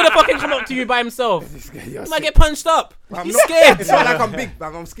he's not gonna fucking come up to you by himself. You're He might sick. get punched up. I'm He's not- scared. It's not like I'm big,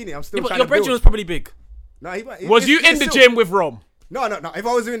 man. I'm skinny. I'm still Yeah, but trying your to brethren build. was probably big. No, Was you in the gym with Rom?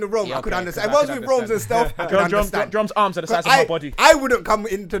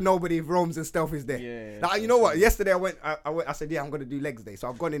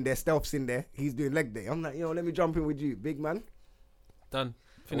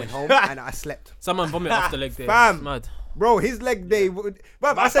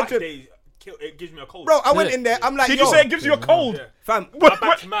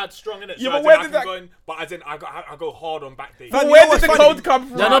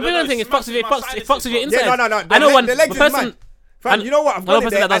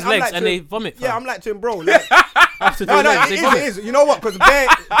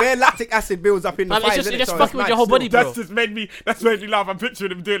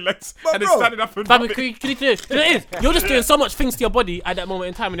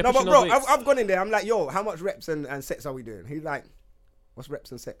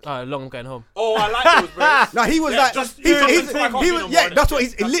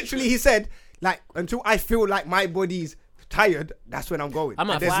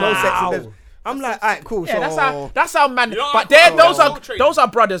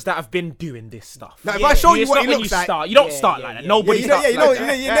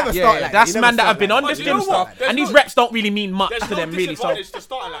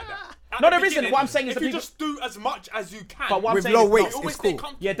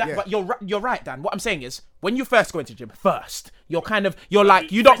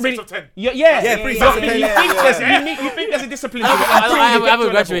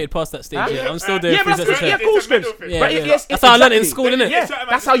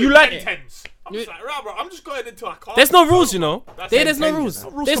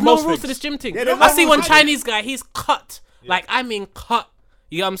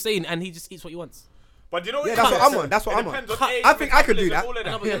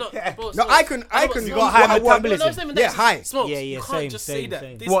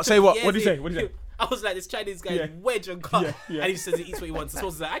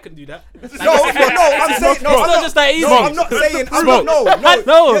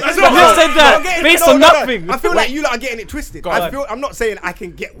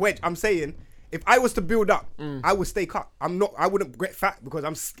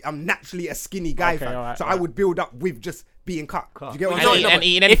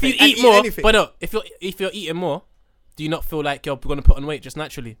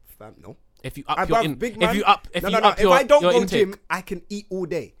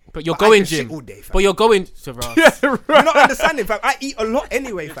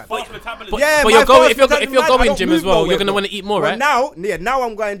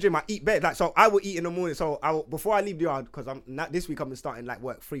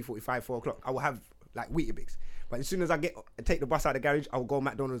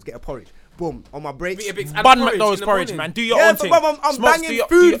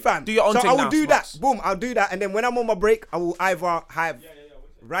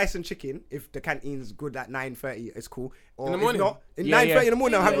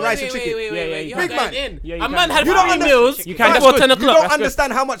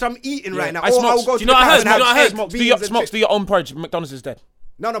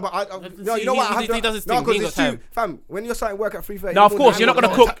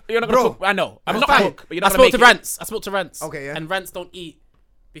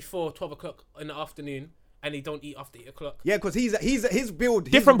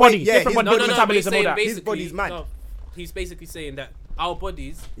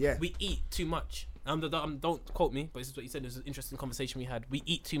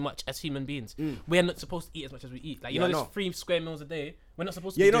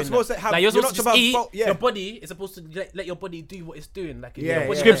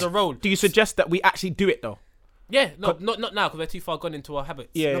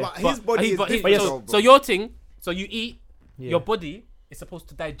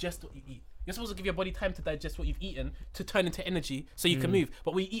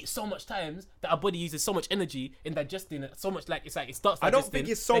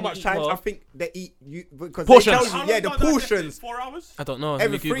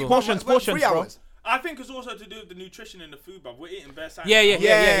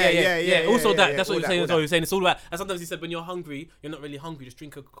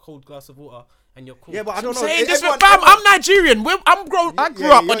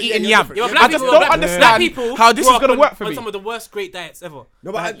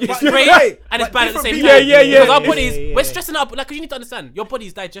 way, and it's but bad at the same different time. people. Yeah. Because our bodies, Yeah. we're stressing out. Like, 'cause you need to understand, your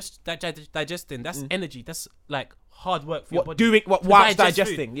body's digesting. That's energy. That's like hard work for your body. To Whilst digest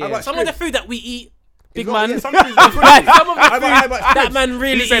digesting? food. Yeah. About Some of the food that we eat, big It's not- man. yeah, some food's not food. Like, some of the How food about that man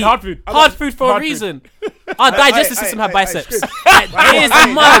really He's saying eat. hard food. Hard food for a Hard food. reason. Our digestive system have biceps. Scribs. Like, it is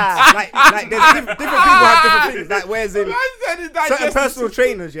mad. Like there's different people have different things. Like whereas in certain personal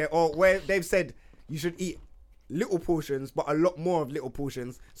trainers, or where they've said you should eat little portions, but a lot more of little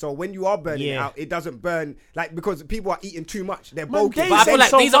portions. So when you are burning it out, it doesn't burn because people are eating too much. They're bulky. But I feel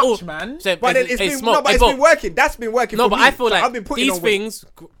like these are all, man. But then it's been working. That's been working. No, for but me. I feel like I've been putting these on weight. things.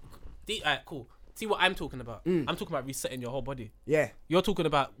 Alright, cool. See what I'm talking about. I'm talking about resetting your whole body. Yeah. You're talking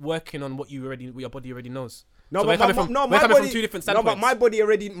about working on what your body already knows. No, so but we're coming from two different standpoints. No, but my body.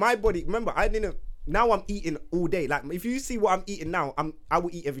 Remember, I didn't. Now I'm eating all day. Like if you see what I'm eating now, I will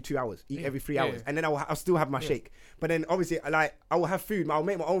eat every 2 hours, every 3 hours, and then I'll still have my shake. But then obviously, like I will have food. I'll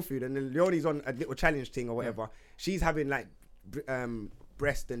make my own food, and then Leonie's on a little challenge thing or whatever. She's having like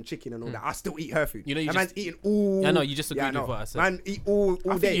breast and chicken and all that. I still eat her food. You man's eating all. I know you just agreed with what I said. Man eat all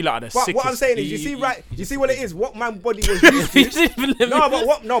day. you lot are the But what I'm sickest. saying is, you see what it is. What my body was used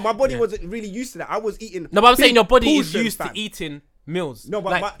to. My body wasn't really used to that. I was eating. No, but I'm saying your body is portions, used to fam. eating meals. No,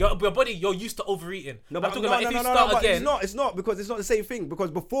 but like, your body, you're used to overeating. No, but I'm talking about if you start again. It's not because it's not the same thing. Because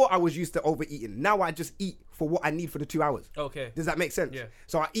before I was used to overeating. Now I just eat for what I need for the 2 hours. Okay. Does that make sense? Yeah.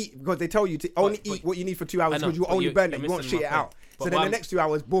 So I eat because they tell you to only eat what you need for 2 hours because you only burn it. You won't shit it out. So then the next 2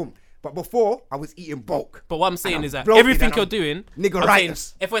 hours, boom. But before I was eating bulk. But what I'm saying is that bloated everything and you're I'm doing,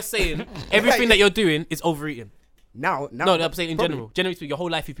 niggeritis. if we're saying everything that you're doing is overeating. No, I'm saying in general. Generally speaking, your whole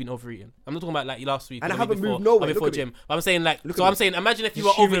life you've been overeating. I'm not talking about like last week. And or I the week haven't before, moved nowhere. or before Look at gym. me. But I'm saying like, Look so at I'm me. saying, imagine if you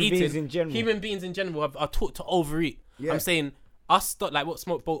Just were human overeating. beings in general. Human beings in general are taught to overeat. Yeah. I'm saying us like what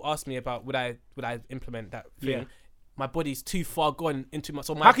Smoke Boat asked me about. Would I implement that thing? Yeah. My body's too far gone into my.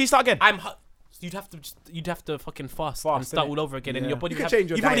 So How can you start again? You'd have to fucking fast and Fast, start innit? all over again, and Yeah. your body You would can have, change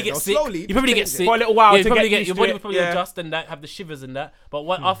your you probably diet, get though. sick. Slowly, You probably change get it. sick For a little while Yeah, to you probably get get used your to body it. will probably Yeah. adjust and that have the shivers and that. But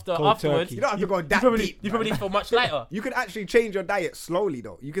Cold afterwards, turkey. You don't have to go that deep. you probably man. feel much lighter. You could actually change your diet slowly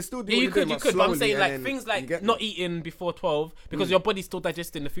though. You can still do. Yeah, what you you're could, doing, but I'm slowly, saying and like then things you like get not me? eating before 12 because your body's still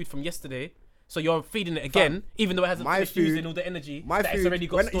digesting the food from yesterday. So you're feeding it again, even though it hasn't my finished food- using all the energy My that food. it's already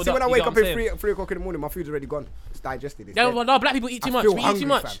got When stored I up. wake you up know what at I'm saying? 3 o'clock in the morning, my food's already gone. It's digested. It's Yeah, dead. well, no, black people eat too I much. feel We eat hungry, too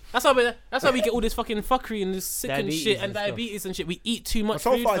much. fam. That's why we get all this fucking fuckery and this sick and Diabetes shit and and stuff. diabetes and shit. We eat too much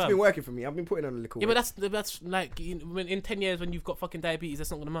So food, far, it's fam. been working for me. I've been putting on a little. Yeah, but weight. that's like in 10 years when you've got fucking diabetes,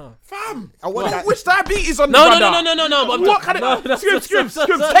 that's not gonna matter. Fam, I want that. which diabetes on No, the no, brother? no, no, no, no. but What kind of that's- Scribs,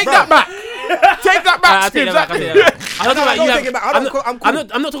 that's- take that back. Take that back, I'll take Scribs. that back. I'll take that back. I'm not talking about don't you take it back. have- I I'm don't not- co- I'm I'm cool. not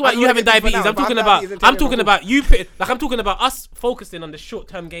talking I about don't you having get it for diabetes. now, I'm but talking I'm about diabetes and I'm taking talking it about you put like I'm talking about us focusing on the short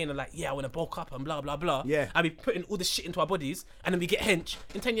term gain and like I want to bulk up and blah blah blah. Yeah. And we putting all this shit into our bodies and then we get hench.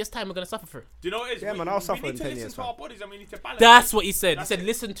 In 10 years time we're gonna suffer for it. Do you know what it is? Yeah, man, I'll suffer in 10 We need to years, listen to fam. our bodies and we need to balance. That's what he said. He That's said it.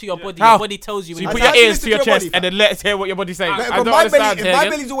 listen to your body. How? Your body tells you. So you when put you your How do you ears to listen your to your chest body, and then let's hear what your body's saying. Like, I but don't my belly, understand. if my Yeah.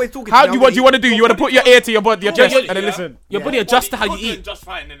 belly's always talking. How to do me, what do you want to do? You want to put your ear to your body, your chest, your- and then listen. your body adjusts to how you You're doing eat. just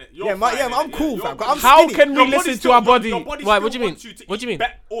fine, innit? Yeah, I'm cool, fam. I'm How skinny. can we Your body listen to still- our body? your body Why, still what do you mean? wants to What do you eat mean?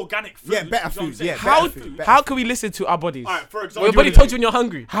 Organic food. Yeah, better you know what I'm food, saying? yeah, How better food, better how food. can we listen to our bodies? Alright, for Well, example, your body told you when you're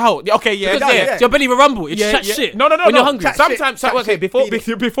hungry. How? Okay, yeah. Because yeah. your belly will rumble. It's Yeah, chat yeah. shit. No, when you're hungry. Chat shit. Sometimes, Chat okay, shit. before, Feed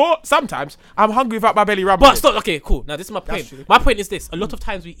it. before, sometimes I'm hungry without my belly rumbling. But stop. Okay, cool. Now this is my point. true. My point is this: a lot of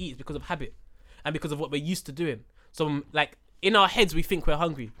times we eat because of habit, and because of what we're used to doing. So like in our heads we think we're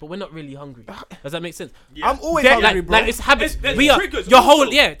hungry, but we're not really hungry. Does that make sense? I'm always Yeah, hungry, Like, bro. like it's habits. There's We are triggers your whole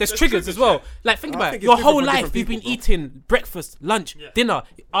also. there's There's triggers as triggers, well. yeah. Like think I about it. think it's Your different whole for life different we've been people, eating breakfast, lunch, dinner.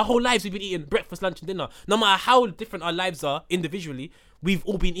 Our whole lives we've been eating breakfast, lunch, and dinner. No matter how different our lives are individually, we've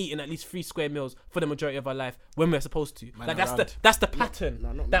all been eating at least 3 square meals for the majority of our life when we're supposed to. Like that's the pattern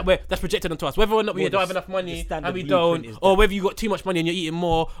that's projected onto us. Whether or not we Well, don't have the- enough money the standard and we blueprint don't, is or that. whether you got too much money and you're eating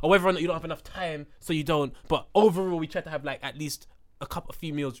more, or whether or not you don't have enough time so you don't. But overall, we try to have like at least a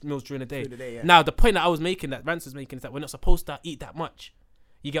few meals during the day. yeah. Now the point that I was making, that Rance was making, is that we're not supposed to eat that much.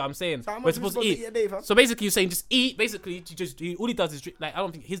 You get what I'm saying? So how much We're are we supposed to supposed to eat. eat a day, fam? So basically, you're saying just eat. Basically, all he does is drink, like I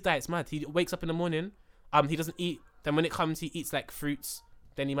don't think his diet's mad. He wakes up in the morning. He doesn't eat. Then when it comes, he eats like fruits.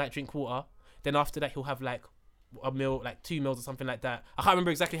 Then he might drink water. Then after that, he'll have like a meal, like 2 meals or something like that. I can't remember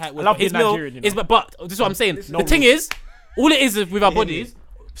exactly how it was. love but his being meal Nigerian, you know. is, but this is what I'm saying. The thing is, all it is with our bodies.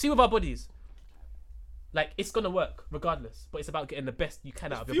 See, with our bodies, like it's gonna work regardless. But it's about getting the best you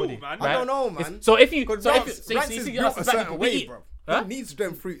can out of your fuel, body. man. right? I don't know, man. It's- So if you, Because so if Rance you, is see, built us a as black certain people, we way, eat- bro. Huh? He needs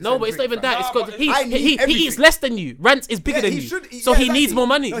them fruits. No, and but it's not drink, even that. fam. It's Nah, got but I need he eats everything. less than you. Rance is bigger Yeah, than he you, should eat, so yeah, he needs exactly. more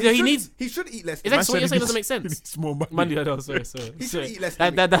money. No, So he needs. He should eat less. Is that what you're saying? Doesn't make sense. It's more money. Money, I know. Sorry. He should eat less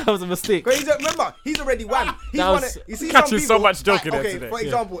That than me. was a mistake. Because remember, he's already wham. He's That one was- of, you see Catching some so people, much joking there okay, today. for Yeah.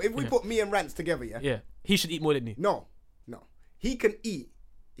 example, if we put me and Rance together, yeah? Yeah, he should eat more than you. No. He can eat.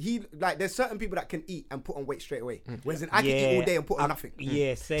 There's certain people that can eat and put on weight straight away. Whereas I can eat all day and put on nothing.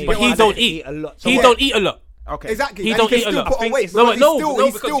 Yeah, same. But he I don't like to eat. a lot. He what- don't eat a lot.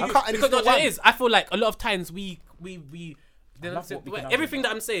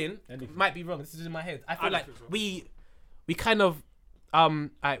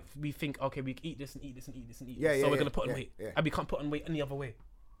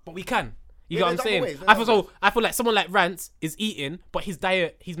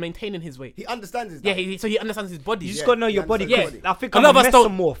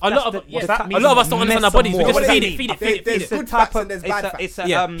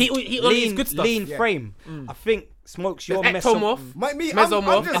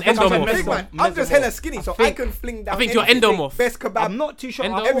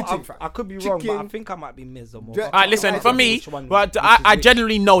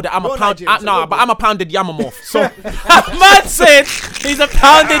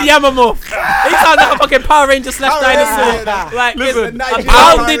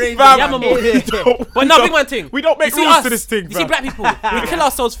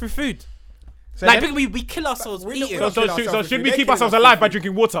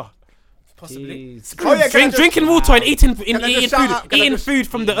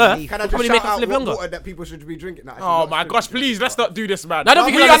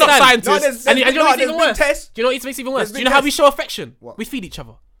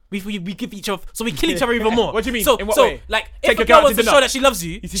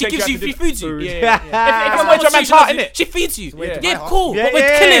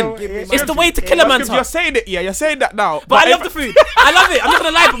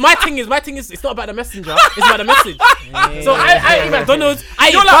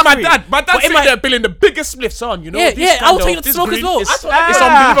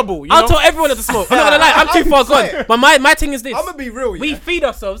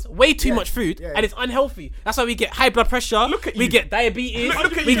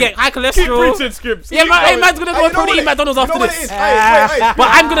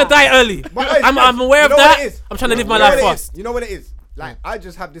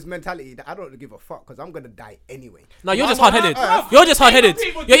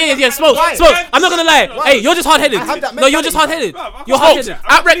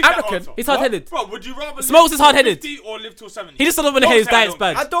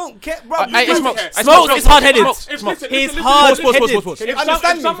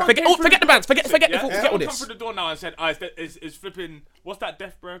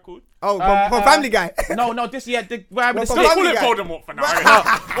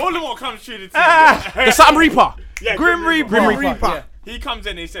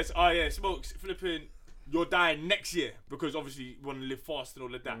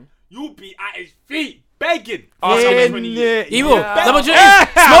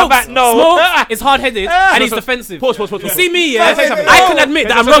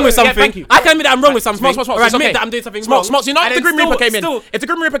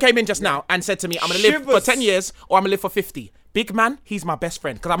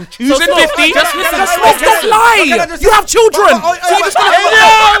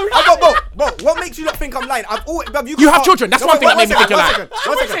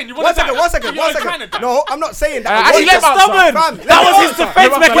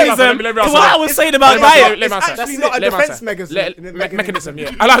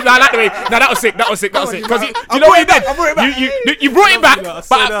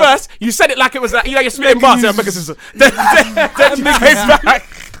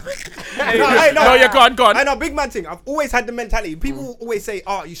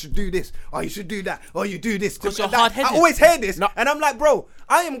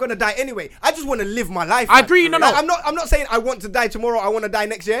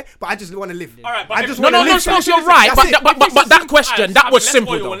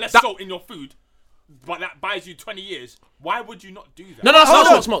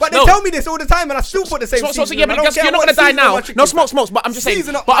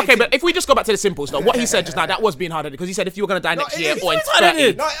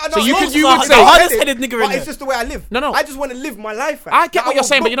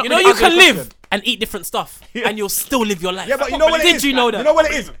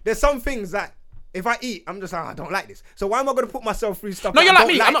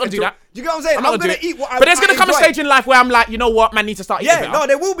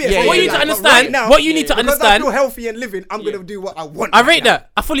 like, but understand. right now, What you need to because I understand. feel healthy and living, I'm gonna do what I want. I right rate now.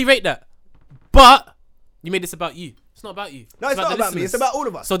 that. I fully rate that. But you made this about you. It's not about you. No, it's not about me. It's about all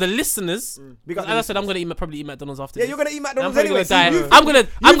of us. So the listeners, Big up as the I said, I'm gonna probably eat McDonald's after Yeah, this. you're gonna eat McDonald's I'm anyway. probably See, gonna die.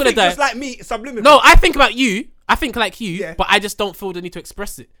 I'm gonna think die. just like me, subliminal. No, I think about you. I think like you, Yeah. but I just don't feel the need to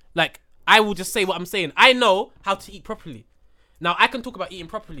express it. Like I will just say what I'm saying. I know how to eat properly.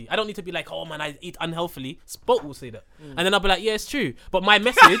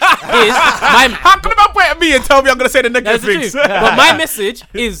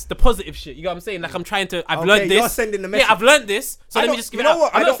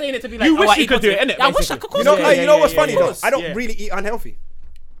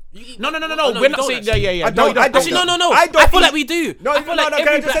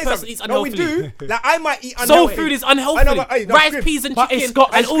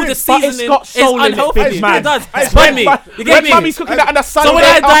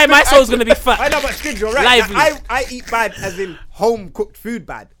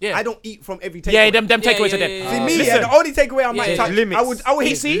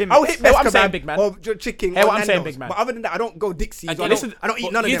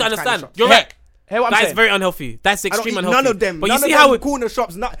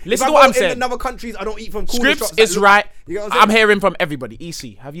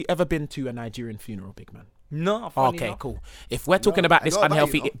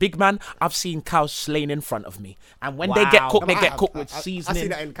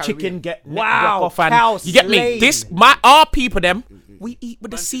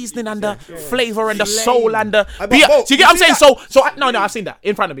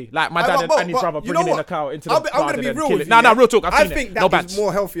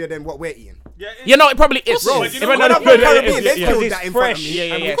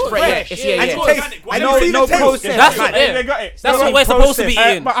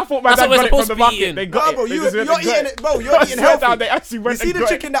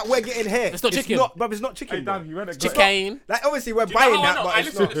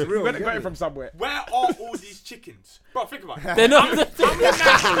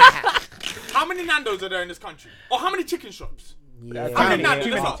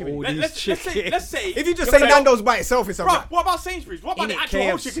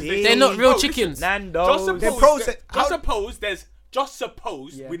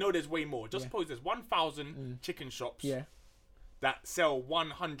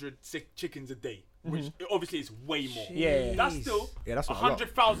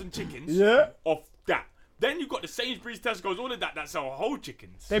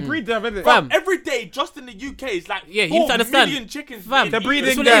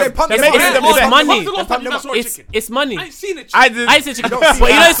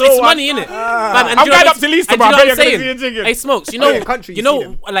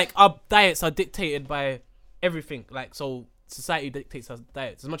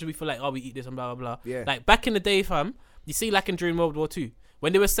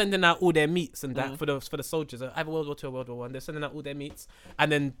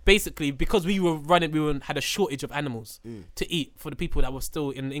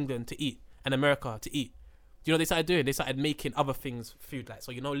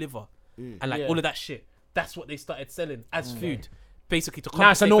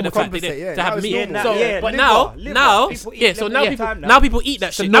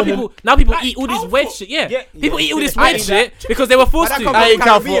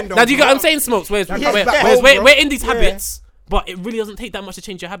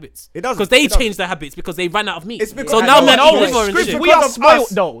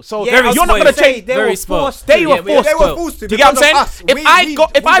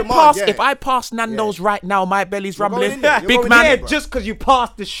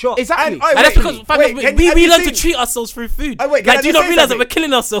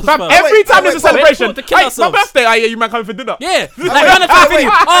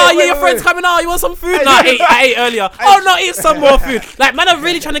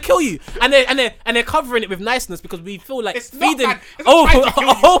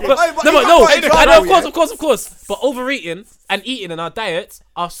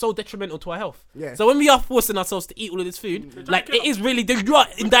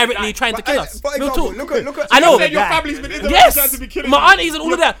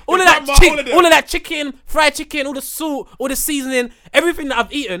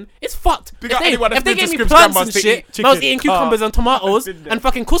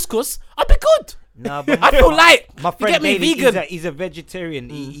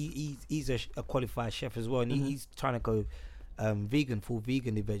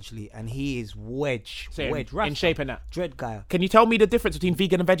 wedge. Same. Wedge. In Rasta. shape and that. Dread guy. Can you tell me the difference between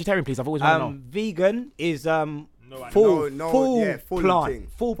vegan and vegetarian, please? I've always wanted to know. Vegan is Full plant.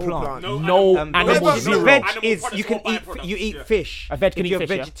 Full plant. No animal, zero. Veg Animal is products you can or eat byproducts, you eat yeah. fish. A veg can if eat you're fish,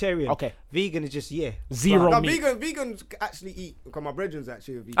 yeah? vegetarian. Okay. Vegan is just Zero No, meat. vegans actually eat. Because my brethren's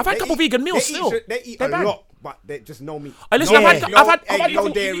actually a vegan. I've had a couple vegan meals they still. They eat They're a bad. lot, but they just no meat. Listen, Yeah. I've had no couple-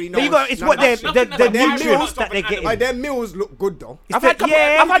 dairy, no. There you go. It's none what of that they're shit. the Nothing like nutrients byproducts that they're of an getting. Like their meals look good though. I've had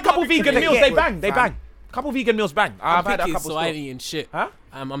couple you vegan can meals. get They good, bang. They fam. bang. Couple vegan meals bang. I've had a picky, couple. so I ain't still. eating shit. Huh?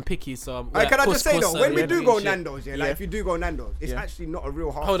 I'm picky, so I'm. Can I just say though, when we do go shit. Nando's, yeah, like Yeah. if you do go Nando's, it's Yeah. actually not a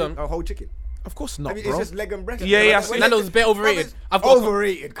real half, Hold on. a whole chicken. Of course I not, mean, bro. it's just leg and breast. Yeah, yeah, When Nando's is a bit overrated. I've got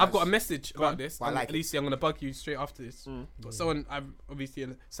overrated. I've got a message about this. I like it. Lucy, I'm gonna bug you straight after this. But someone I've obviously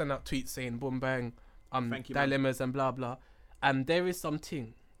sent out tweets saying boom bang, Thank you, man. dilemmas and blah blah. And there is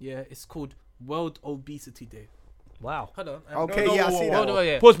something, yeah, it's called World Obesity Day. Wow. Hold on. Okay, No, yeah, I whoa, see whoa, that. whoa.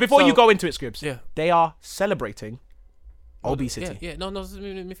 yeah. Pause before So- you go into it, Scribs. Yeah. They are celebrating obesity. Yeah, no, let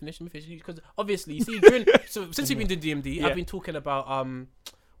me finish. Because obviously, you see, during so since you've been doing DMD, Yeah. I've been talking about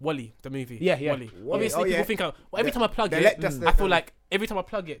Wally, the movie. Yeah, yeah. Wally. Obviously, Oh, yeah. people think every time I plug they it, let just I feel like every time I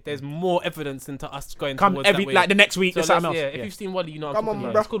plug it, there's more evidence into us going Come towards every that way. like the next week. So There's something let's- else. yeah, if Yeah. you've seen Wally, you know what Come I'm on, talking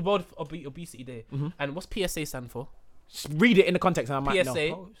about. bruh. It's called World Obesity Day. And what's PSA stand for? Just read it in the context, and I might know.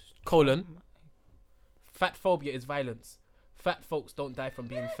 PSA colon. Fat phobia is violence. Fat folks don't die from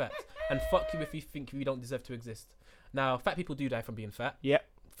being fat, and fuck you if you think you don't deserve to exist. Now, fat people do die from being fat. Yeah.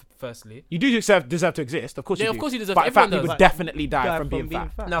 Firstly, You do deserve to exist. Of course Yeah, you of do. course you deserve- But fat everyone people does. definitely die from being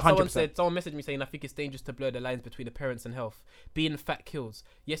fat. now 100%. someone messaged me saying I think it's dangerous to blur the lines between appearance and health. Being fat kills.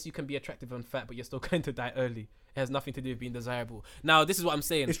 Yes, you can be attractive and fat, but you're still going to die early. It has nothing to do with being desirable. Now, this is what I'm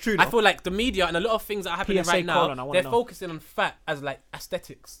saying. It's true, I though. feel like the media and a lot of things that are happening PSA right now, colon, I wanna they're know. focusing on fat as like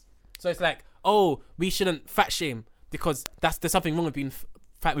aesthetics. So it's like, oh, we shouldn't fat shame because there's something wrong with being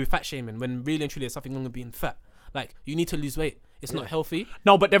fat with fat shaming. When really and truly there's something wrong with being fat. Like you need to lose weight. It's not healthy.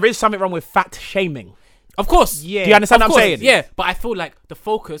 No, but there is something wrong with fat shaming. Of course. Yeah. Do you understand Of what I'm course, saying? Yeah, but I feel like the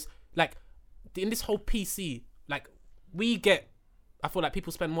focus, like in this whole PC, like I feel like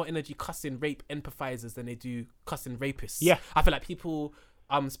people spend more energy cussing rape empathizers than they do cussing rapists. Yeah. I feel like people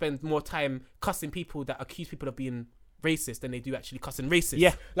spend more time cussing people that accuse people of being racist than they do actually cussing racists.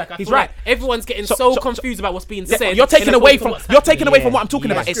 Yeah. like I He's feel right. like everyone's getting So- so so- confused about what's being Yeah, said. you're taking in away opposed to from what's you're taking away from Yeah. what I'm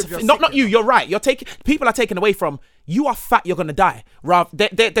talking Yeah. about. It's You're not you. You're right. People are taking away from you are fat. You're gonna die. Rather,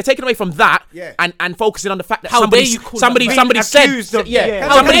 they're taking away from that. Yeah. and focusing on the fact that How somebody dare you call somebody that somebody being said accused of- yeah. yeah.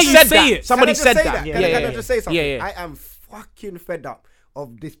 How Somebody dare you said say that. it? Somebody Can I just said say that. Can Yeah, I yeah, just say something? yeah, yeah. I am fucking fed up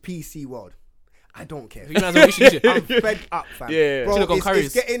of this PC world. I don't care. You might as well wish you should. I'm fed up, fam. Yeah. Bro, Should've gone it's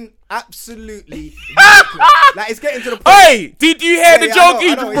Curry's. getting absolutely ridiculous. Like, it's getting to the point. Hey, did you hear the yeah, I joke know, he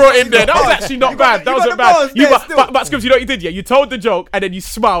I know. brought You in there? got That was bars. actually not You got bad. the- That you wasn't got the bad. bars You there but still. but Scribs, you know what you did? Yeah, you told the joke and then you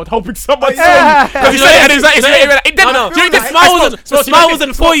smiled, hoping someone Yeah. said because you said it and it's like it didn't. No, Do you know what he the did? smile Smokes, wasn't- Smokes, the you know smile what he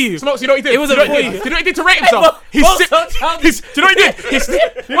wasn't did? for you. Smokes, you know what he did? It wasn't Do you know for what he you. did? Do you know what he did to rate himself? He Folks, sipped. don't tell me. Do you know what he did? He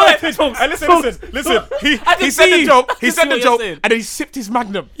sipped. You know what he did? And listen. I He can said see the you. joke. I He can said see the what joke you're saying. and then he sipped his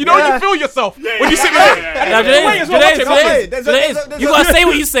Magnum. You know when you Yeah. feel yourself when you sip it. Now, Wait as well, watch it, watch it. There's You a- gotta say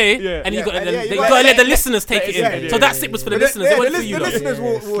what you say, Yeah. and you Yeah, gotta, and yeah, you you gotta gotta let the let- listeners take it yeah, in. yeah, So that sip was for the listeners. It The wasn't for you. lot. listeners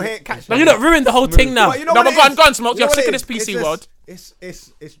will catch Now you not ruined the whole thing now. But you know No, what but it go on, is? Smokes. You know You're what sick it of is? this PC It's just- world.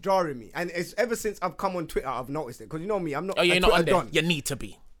 It's jarring me, and it's ever since I've come on Twitter, I've noticed it. Because you know me, I'm not. Oh, you're a not on Twitter there. don. You need to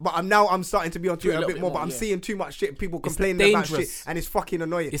be. But I'm starting to be on Twitter a little bit bit more. more, But I'm yeah. seeing too much shit. People complaining about shit, dangerous. and it's fucking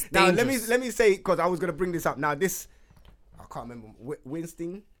annoying. It's now dangerous. let me say, because I was gonna bring this up. Now this, I can't remember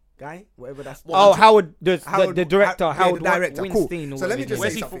Winston guy, whatever that's. Oh, Howard, the director, yeah, Howard the director. Cool. Weinstein. or So let me whatever just his say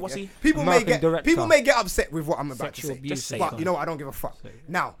name is. something. What's yeah? he? American People may get upset with what I'm about Sexual to say. abuse. Just say But it. you know what? I don't give a fuck.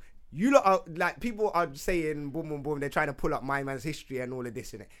 Now, you lot are like people are saying boom, boom, boom. They're trying to pull up my man's history and all of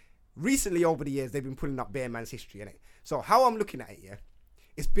this in it. Recently, over the years, they've been pulling up Bear Man's history in it. So how I'm looking at it, yeah,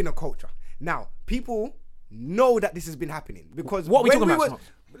 it's been a culture. Now, people know that this has been happening because What are we when talking about, were- Smokes?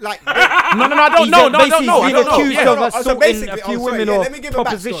 like No, I don't He's know. No, basically no, I been don't know. accused Yeah. of no, so assaulting basically- a oh, few sorry, women yeah, or let me give a backstory.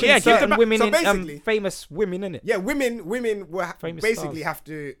 propositioning Yeah, give the certain back- women so in basically- famous women in it. yeah, women will Famous basically stars. have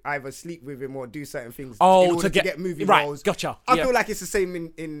to either sleep with him or do certain things Oh, in order to get- movie right, roles. gotcha. I Yeah. feel like it's the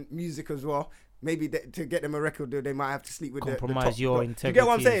same in music as well. Maybe to get them a record deal, they might have to sleep with the Compromise top your dog. Do you get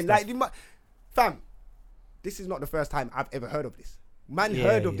what I'm integrity and saying? stuff. Like, fam, this is not the first time I've ever heard of this. Man Yeah,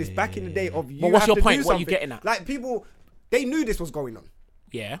 heard of this yeah, back in the day of you. But what's have your to point? do What are you something. getting at? Like people, they knew this was going on.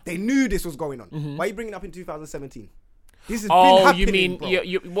 Yeah. They knew this was going on. Mm-hmm. Why are you bringing it up in 2017? This has been Oh, happening, you mean bro.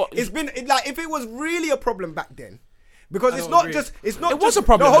 you what? It's been like if it was really a problem back then, because it's don't not agree. just it's not. It was just, a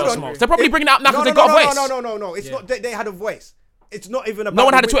problem, No, hold though, on. Smokes. They're probably bringing it up now 'cause no, they got a voice. No. It's not. They had a voice. It's not even about. No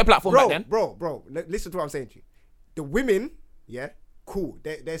one had a the Twitter platform bro, back then. Bro. Listen to what I'm saying to you. The women, yeah, cool.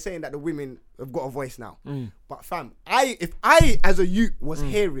 They're saying that the women have got a voice now. Mm. But fam, if I as a youth was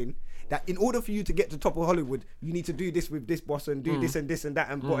hearing that in order for you to get to the top of Hollywood, you need to do this with this boss and do this and this and that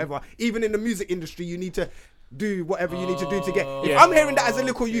and whatever. Even in the music industry, you need to do whatever you need to do to get. If I'm hearing that as a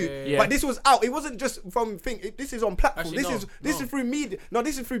little youth, but this was out. It wasn't just from this is on platform. Actually, This is through media. No,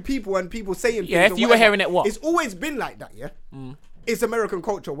 this is through people and people saying. Yeah, things if you were hearing it, what? It's always been like that. Yeah. It's American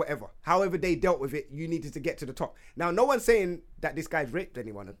culture, whatever. However they dealt with it, you needed to get to the top. Now, no one's saying that this guy's raped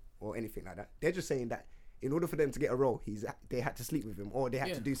anyone or anything like that. They're just saying that in order for them to get a role, they had to sleep with him or they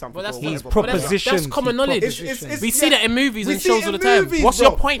had to do something. But He's But that's common knowledge. We see that in movies and shows all the time. What's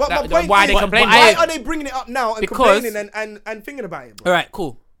your point? Why are they complaining? Why are they bringing it up now and complaining and thinking about it? Bro? All right,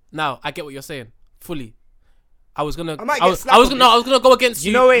 cool. Now I get what you're saying fully. I was gonna go against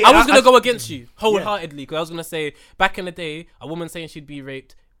you. You know what, I was gonna go against you wholeheartedly because I was gonna say back in the day, a woman saying she'd be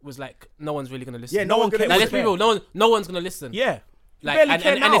raped was like no one's really gonna listen. Yeah, no one cares. Like, let's be real. No one's gonna listen. Yeah. Like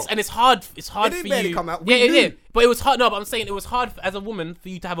and it's hard. It's hard for you. Come out. Yeah. But it was hard. No, but I'm saying it was hard as a woman for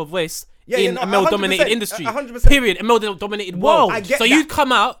you to have a voice in a male-dominated industry. 100%. Period. A male-dominated world. I get so that. you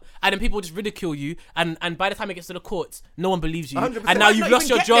come out and then people just ridicule you, and by the time it gets to the courts, no one believes you, 100%. and now you've Might lost not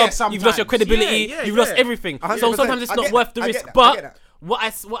your even get job, there you've lost your sometimes. credibility, you've lost everything. 100%. So sometimes it's I not get worth that. the I risk. get that. I get But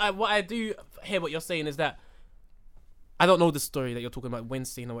that. what I do hear what you're saying is that. I don't know the story that you're talking about,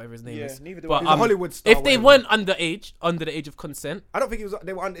 Weinstein or whatever his name is. Neither do but He's a Hollywood star, if they whatever. weren't under the age of consent, I don't think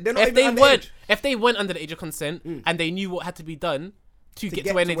they were. They're not if even they underage. if they weren't under the age of consent and they knew what had to be done to get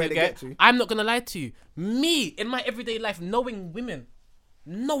to where they get, to. I'm not gonna lie to you. Me in my everyday life, knowing women,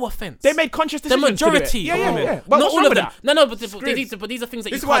 no offense, They made conscious the decisions. majority to do it. of women, Yeah. not What's all wrong of with them. that? No, but these are things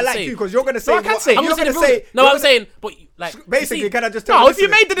that This you is why I can't like say. you because you're gonna say. I can say it. I'm You're gonna gonna say. say. No, I'm saying, but like Basically, you see, can I just tell? No, you if you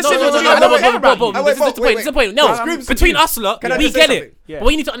listeners- made the decision, no, I don't care about you. Wait, this is wait, the point. No, Screams between to us lot, Can I we just say get something? it. Yeah. But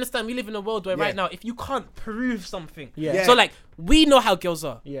what you need to understand, we live in a world where Yeah. right now, if you can't prove something, Yeah. so like we know how girls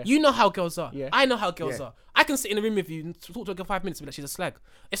are. Yeah. You know how girls are. Yeah. I know how girls Yeah. are. I can sit in a room with you and talk to a girl 5 minutes and be like, she's a slag.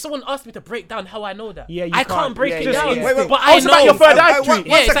 If someone asked me to break down how I know that, Yeah, you I can't. can't break Yeah, it just down. instinct. Wait, but Oh, I it's know. about your third eye one treat.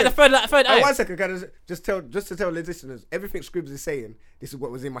 Yeah, it's like second. the third eye. 1 second, can I just tell the listeners everything Scribs is saying. This is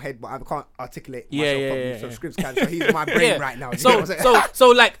what was in my head, but I can't articulate myself properly. So Scribs can. So he's my brain right now. You know what I'm saying? So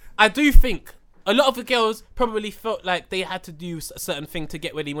like I do think a lot of the girls probably felt like they had to do a certain thing to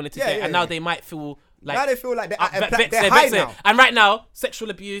get where they wanted to get, and now they might feel like now they feel like they're vexed high now. And right now, sexual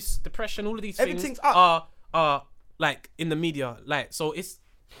abuse, depression, all of these Everything's things up. are like in the media. Like so, it's.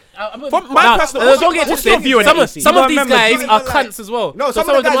 From my personal- don't get what's twisted. your view on Some it, of Easy? some You of these gotta remember, guys Jimmy- are like- cunts as well. No, So some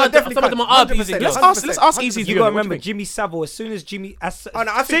of the guys are definitely some of them cunts, are abusing 100%. girls. Let's ask Easy. You gotta remember Jimmy Savile. As soon as Jimmy, Oh,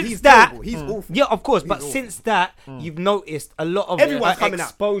 no, I think since he's that, terrible. He's awful. yeah, of course. But awful. since that, you've noticed a lot of Everyone's coming out.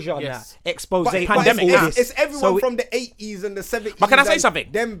 exposure on Yes. that. Expose But pandemic now. it's everyone So from the 80s and the 70s. But can I say and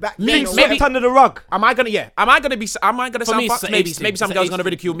something? Them back Me- then. Maybe maybe- swept under the rug. Am I gonna For sound me, it's fucked? an Maybe age thing. maybe some It's an girls age gonna thing.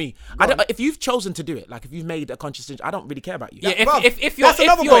 ridicule me. I don't. If you've chosen to do it, like if you've made a conscious decision, I don't really care about you. Yeah, bruv, if you're that's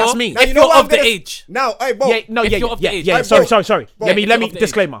another point. That's me. Now, if you know you're what I'm of the gonna- age. Now, hey, bro. Yeah, no, If yeah, you're of the yeah, age. yeah. Hey, Sorry. bro. Let me If you're of the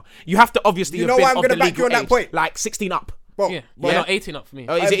disclaimer. You have to obviously You have know been why I'm of gonna the back you legal on that age, point? like 16 up. Bro, Yeah, bro. no, 18 up for me.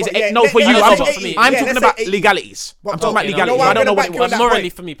 Is it? yeah, No, for you. let's I'm say talking 80. I'm Yeah, talking let's about say 80. legalities. But I'm talking about you know legalities. why I I'm don't know gonna what back it you was. on that Morally,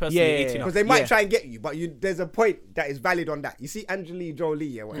 point. for me personally, Yeah, 18 up. Because they might Yeah. try and get you, but there's a point that is valid on that. You see Angelina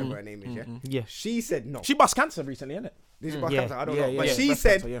Jolie or whatever her name is, yeah? Yeah. She said no. She bust cancer recently, innit? This is what Yeah. cancer, I don't Yeah, know. yeah, But yeah. she Breast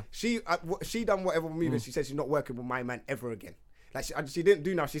said, cancer, yeah. she done whatever movie, she said she's not working with my man ever again. Like she didn't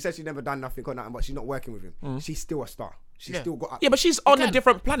do now. She said she never done nothing or nothing, but she's not working with him. She's still a star. She's still got up. Yeah, but she's on a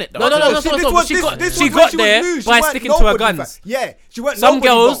different planet, though. No, This she was- got this was she when got was there new. She by weren't sticking to her nobody, guns. fam. Yeah, she weren't Some nobody,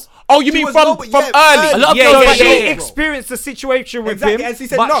 girls- bro. Oh, you She mean was from nobody, early? yeah, A lot of Yeah, girls so like she that. experienced the situation with Exactly, him, and she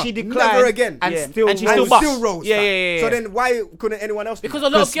said but no, she declined never again. and Yeah. still And she And still we bust. still rose. Yeah, fam. yeah, yeah, So yeah. then why couldn't anyone else do Because that? a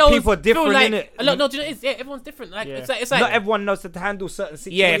lot of 'Cause girls people are different, feel like innit? a lot. No, do you know what it is? Yeah, everyone's different. Like it's like not everyone knows how to handle certain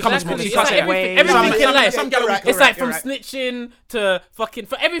situations. Yeah, come on, Exactly. you It's can't like say everything, that. everything Some- in life. some girl- It's like you're from right. snitching to fucking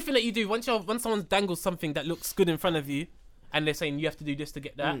for everything that you do. Once someone dangles something that looks good in front of you, and they're saying you have to do this to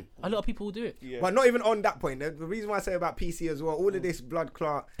get that, a lot of people will do it. But not even on that point. The reason why I say about PC as well, all of this blood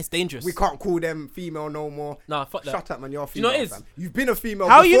clot, It's dangerous. we can't call them female no more. Nah, fuck that. Shut up, man. You're a you know female. what it is? fam. You've been a female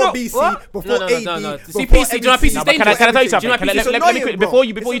How before you know- BC, what? before No. AD. See, before PC, do you know everything. PC's Can I tell you dangerous? something? Do you know Let me It's quickly, annoying, bro. before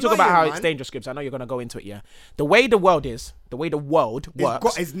you It's talk about how annoying, it's man. dangerous, Scripts, I know you're gonna go into it. Yeah, the way the world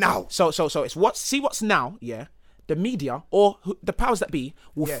works. It's now. So it's what's now. Yeah, the media or the powers that be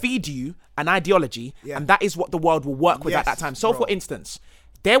will Yeah. feed you an ideology, Yeah. and that is what the world will work with at Yes, that time. So, bro. for instance.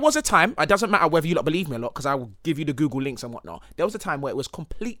 There was a time, it doesn't matter whether you lot believe me or not, because I will give you the Google links and whatnot. There was a time where it was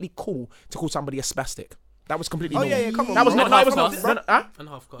completely cool to call somebody a spastic. That was completely Oh, normal. yeah, come on, That was bro. not. No, it was Half not. cast. Huh? And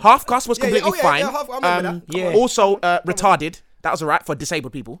half cast. Half cast was Yeah, yeah, completely oh, yeah, fine. yeah, I remember that. Come on. Also, retarded. That was alright for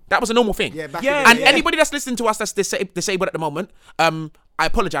disabled people. That was a normal thing. Yeah, back Yeah, in the And day. anybody that's listening to us that's disabled at the moment, I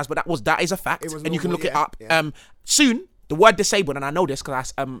apologize, but that is a fact, It was and you can normal, look it yeah, up. yeah. Soon the word disabled, and I know this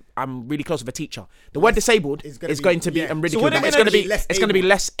because I'm really close with a teacher. The word disabled is going to be ridiculed. It's going to be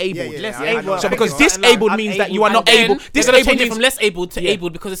less able. So because disabled means that you are not able. Disabled means from less able to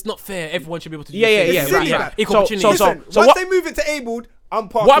abled because it's not fair. Everyone should be able to do right. Equal opportunity. Once they move it to abled, I'm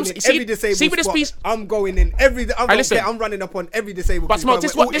parking in every disabled spot. This piece, I'm going in every. I'm running up on every disabled. But Smoke,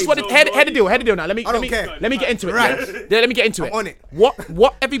 this what head of deal now. Let me get into it. Right. Let me get into it. On it.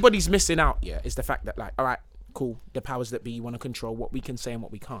 What everybody's missing out, is the fact that, like, all right, cool, the powers that be want to control what we can say and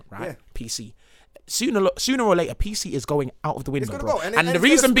what we can't, right? Yeah. PC. Sooner or later, PC is going out of the window, bro. Go. And the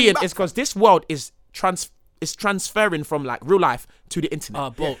reason being is because this world is transferring from, like, real life to the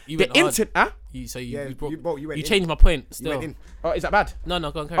internet. Bolt, you the went hard. internet. You changed my point. Still. Oh, is that bad? No,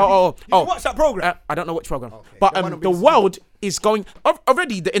 go on. What's that program? I don't know which program, Okay. but the world is going.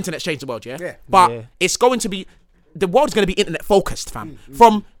 Already, the internet's changed the world, Yeah. But it's going to be. The world's going to be internet focused, fam.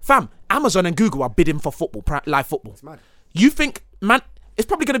 From Amazon and Google are bidding for football, live football. It's mad. You think, man? It's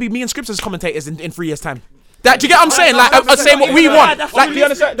probably going to be me and Scripps as commentators in 3 years' time. Do you get what I'm saying? Like, I'm saying what we want. Like, do you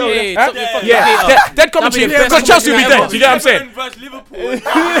understand? Dead commentary. Because Chelsea will be dead. Do you get what I'm saying?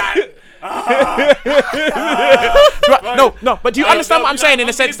 No. But do you understand what I'm saying in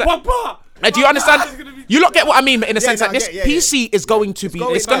the sense that? Do you understand? You lot get what I mean, but in the sense that this PC is going to be,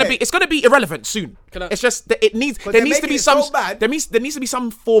 it's going to be irrelevant soon. It's just that there needs to be some, there needs to be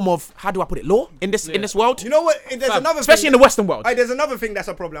some form of, how do I put it, law in this world. You know what? There's another, especially in the Western world. There's another thing that's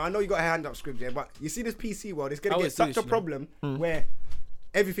a problem. I know you got a hand up, Scribs, but you see this PC world, it's going to get such a problem where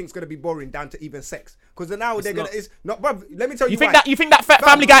everything's going to be boring down to even sex. Because now they're going to... It's not... Bro, let me tell you why. You think that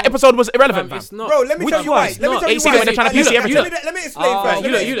Family Guy episode was irrelevant, fam? It's not. Bro, let me tell you why. Let me explain first.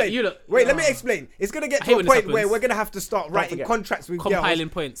 Wait, let me explain. It's going to get to a point where we're going to have to start writing contracts with girls. Compiling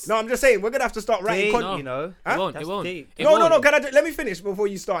points. No, I'm just saying, we're going to have to start writing contracts. It won't. No. Let me finish before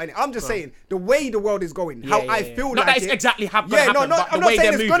you start it. I'm just saying, the way the world is going, how I feel like not that it's exactly happening. I'm not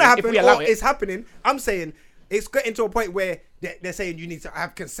saying it's going to happen or it's happening. I'm saying... It's getting to a point where they're saying you need to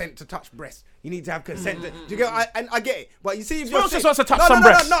have consent to touch breasts. You need to have consent. Do you get? I get it, but you see, if you're just wants to touch some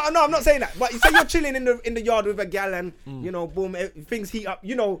breasts. No, I'm not saying that. But you say you're chilling in the yard with a gal and boom, things heat up.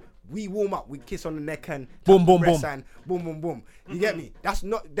 We warm up, we kiss on the neck and boom, and boom. You get me? That's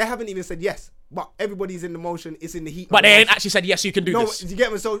not. They haven't even said yes, but everybody's in the motion. It's in the heat. But they ain't actually said yes. You can do this. You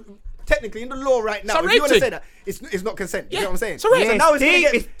get me? So. Technically, in the law right now, if you want to say that, it's not consent. You know what I'm saying? So now it's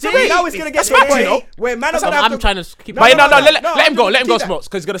going to get to a point where man are going to have to... I'm trying to keep... Let him go. Let him go, Smokes,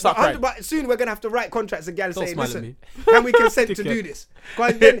 because he's going to start crying. But soon we're going to have to write contracts again saying, listen, can we consent to do this?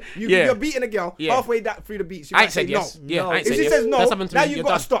 Because then you're beating a girl halfway through the beat. She might say no. If she says no, now you've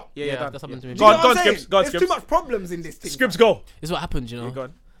got to stop. Yeah, that's happened to me. Go on, Scripps. There's too much problems in this thing. Scripps, go. This is what happens, you know.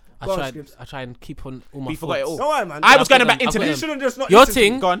 I try and keep on all my thoughts. Don't worry, man. I was going back into You shouldn't just not your listen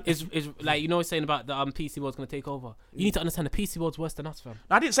thing to me. is like, saying about the PC world's going to take over. You need to understand the PC world's worse than us, fam.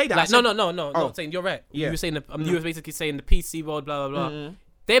 I didn't say that. Like, no. I'm saying you're right. Yeah. You were saying you were basically saying the PC world, blah blah blah.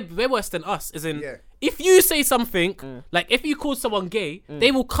 They're worse than us. As in, if you say something like if you call someone gay,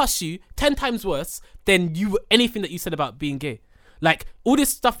 they will cuss you 10 times worse than anything that you said about being gay. Like all this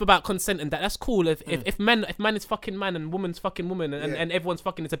stuff about consent and that's cool. If man is fucking man and woman's fucking woman and everyone's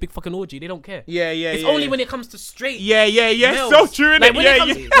fucking, it's a big fucking orgy. They don't care. It's only when it comes to straight. Males. So true. Like when it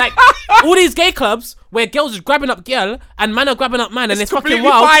comes, like all these gay clubs where girls are grabbing up girl and man are grabbing up man and it's fucking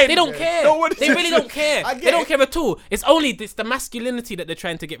wild. Fine. They don't care. They really don't care. They don't care at all. It's only the masculinity that they're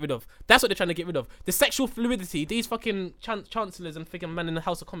trying to get rid of. That's what they're trying to get rid of. The sexual fluidity. These fucking chancellors and fucking men in the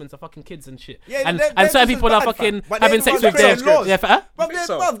House of Commons are fucking kids and shit. And certain people are fucking having sex with their.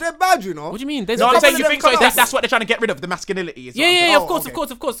 But they're bad, you know. What do you mean? No, I'm saying you think so. That's what they're trying to get rid of, the masculinity. Of course.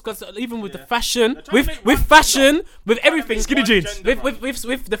 Because even with the fashion, with fashion, with everything, skinny jeans,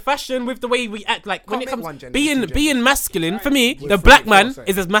 with the fashion, with the way we act, like when it comes being masculine. For me, the black man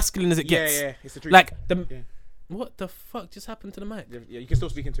is as masculine as it gets. It's the truth. Like what the fuck just happened to the mic? Yeah, you can still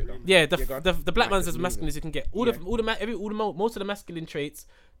speak into it though. Yeah, the black man's as masculine as you can get. Most of the masculine traits,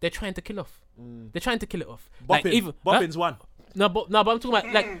 they're trying to kill off. They're trying to kill it off. Bopping's one. No, but I'm talking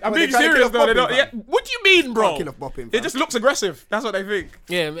about like. I'm being serious though. What do you mean, bro? It just looks aggressive. That's what they think.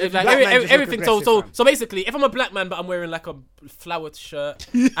 Yeah, everything. So basically, if I'm a black man but I'm wearing like a flowered shirt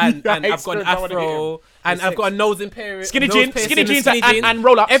and I've got an afro and I've got a nose imperial, skinny jeans and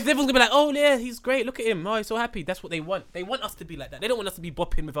roll ups, everyone's gonna be like, oh yeah, he's great. Look at him. Oh, he's so happy. That's what they want. They want us to be like that. They don't want us to be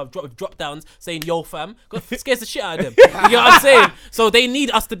bopping with drop downs saying yo fam. It scares the shit out of them. You know what I'm saying? So they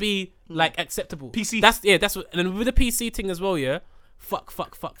need us to be like acceptable. PC. That's what. And then with the PC thing as well, yeah. Fuck.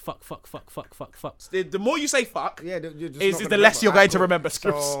 The more you say fuck, is the less you're going to remember,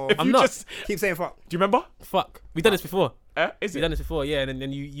 Scripps. So I'm not. Keep saying fuck. Do you remember? Fuck. We've done this before. Is You it done this before, yeah, and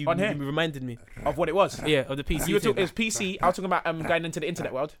then you On here? reminded me, of what it was? yeah, of the PC. You were thing. talking. It was PC. I was talking about going into the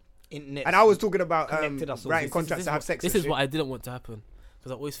internet world. Internet. And I was talking about Connected us all. writing This contracts to have sex. This and is shit. what I didn't want to happen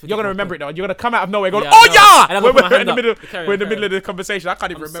because I always forget. You're gonna my remember point. it though. You're gonna come out of nowhere going, Yeah, "Oh I know. yeah!" And I'm When gonna put we're my in the hand middle, up. Carry on, we're in the carry middle of the conversation. I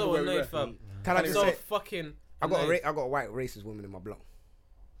can't even I'm remember so where we annoyed, were. fam. Can I I'm just so say, fucking. I got annoyed. a white racist woman in my block.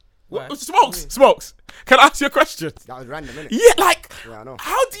 Why? Smokes. Can I ask you a question? That was random, innit? Yeah, like, Yeah, I know.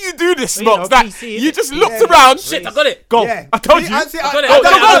 how do you do this, You know, Smokes? That PC, you innit? just looked Yeah, around. Shit, I got it. Go. Yeah. I told you. I got it. I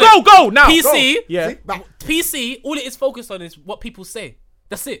got Go, it. go now. PC. Yeah. See? But PC. All it is focused on is what people say.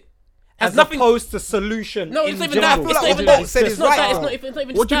 That's it. as nothing. opposed to solution. No, in it's not even that. general. It's not like even what that. Bolt said It's is not right, that. It's though. not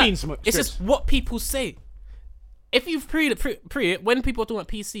even. What do you that. mean, Smoke? It's just what people say. If you've pre it, when people are talking about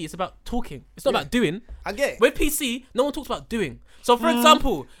PC, it's about talking. It's not about doing. I get it. With PC, no one talks about doing. So, for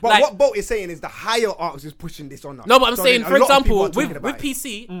example, But like, what Bolt is saying is the higher arcs is pushing this on us. no, but I'm So saying, then for a lot of people example, are talking with about it.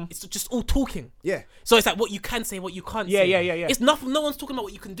 PC, it's just all talking. Yeah. So it's like what you can say, what you can't Yeah, say. yeah. It's nothing. No one's talking about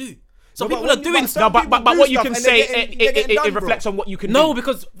what you can do. So No, but people when are you- doing but stuff. No, some but people what do you stuff can and they're say, getting- they're getting done, it bro. reflects on what you can No, do.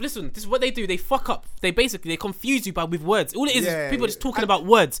 because listen, this is what they do. They fuck up. They basically confuse you with words. All it is Yeah, people yeah. just talking about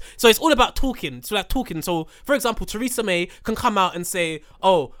words. So it's all about talking. So like talking. So for example, Theresa May can come out and say,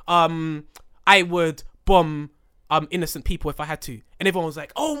 "Oh, I would bomb innocent people if I had to," and everyone was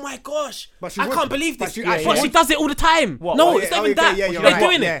like, "Oh my gosh, But she I would. can't believe But this." she But actually she would. does it all the time. What? No, Oh, it's yeah, not even okay, that. yeah, you're They're right.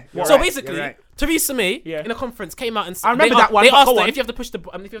 doing Yeah, it. you're So right, basically, you're right. Theresa May Yeah. in a conference came out and I remember they, that one, They but asked go her on. if you have to push the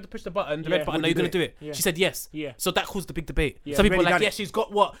button, the Yeah. red button, Would are you you gonna do do it? it? Yeah. She said yes. Yeah. So that caused the big debate. Yeah. Some people Really are like, done yeah, it. she's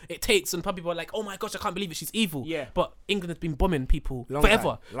got what it takes, and some people are like, oh my gosh, I can't believe it, she's evil. Yeah. But England has been bombing people Long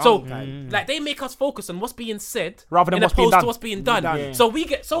forever. time. So Long time. like they make us focus on what's being said Rather than in what's being opposed done. to what's being done. Yeah. So we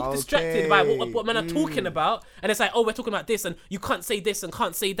get so distracted by Okay. what men are talking about, and it's like, oh, we're talking about this, and you can't say this and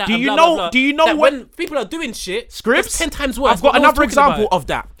can't say that. Do and you blah, know- blah, blah. do you know that what- when people are doing shit, Scripts? it's 10 times worse? I've got but no one's another talking about example it. of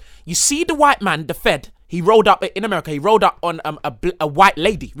that. You see the white man, the Fed. He rolled up in America. He rolled up on a white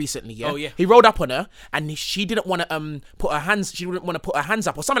lady recently. Yeah. Oh, yeah. He rolled up on her, and she didn't want to put her hands. She didn't want to put her hands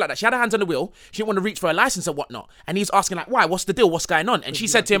up or something like that. She had her hands on the wheel. She didn't want to reach for a license and whatnot. And he's asking like, why? What's the deal? What's going on? And she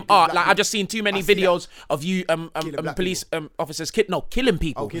said to him, black like I just seen too many I see videos of you black police officers killing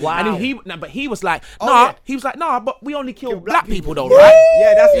people. killing And people. but he was like, nah. yeah. He was like, nah. But we only kill black black people though, Yeah. right?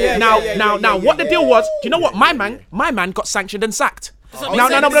 Yeah, that's yeah, Now, yeah, now, yeah, now, yeah, what the yeah, deal yeah. was? Do you know what? My man got sanctioned and sacked. That's what No, I'm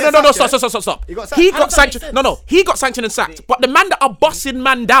no, saying. no, stop. He got sacked? He How got does that make sanctioned. No, sense? he got sanctioned and sacked. But the man that are bossing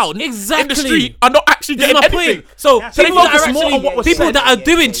man down in the Exactly. street are not actually This is getting my anything. point. So they people that focus are more on actually what was people said. that are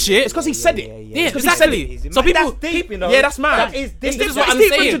doing shit. It's because he said it. Yeah, Because he said exactly. it. So people, That's deep, you know. Yeah, that's mad. That is It's deep. is what it's I'm deep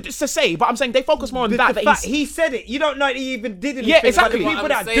saying. to say, but I'm saying they focus more on The that. fact he said it. You don't know that he even did anything. Yeah, but exactly. the people What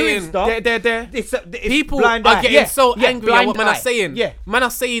that I'm are doing saying. stuff. They're It's people blind are eye. getting Yeah, so yeah, angry at what blind men are eye. saying. Yeah. Man are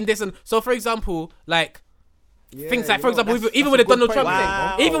saying this, and so for example, like things like, for you know, example, that's- even that's with the a good Donald Trump point.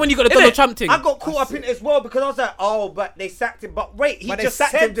 Wow. thing, even when you got the Innit? Donald Trump thing, I got caught up in it as well because I was like, oh, but they sacked him. But wait, he But they just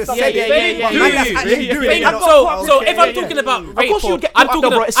sacked said him, just something. said it. Yeah. But man, that's actually doing it. So, Not- so okay, if I'm yeah, talking yeah. about Of rape, course you or- get I'm caught up, talking though,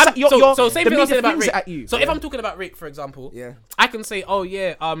 bro. about, It's sa- you're- so same the thing I was saying media about throws rape. it at you. So Yeah. if I'm talking about rape, for example, Yeah. I can say, oh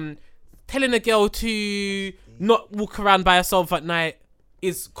yeah, telling a girl to not walk around by herself at night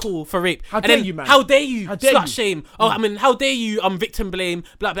is cool for rape. How And dare then, you, man? How dare you? How dare Slut you? shame. Oh, I mean, how dare you? Victim blame.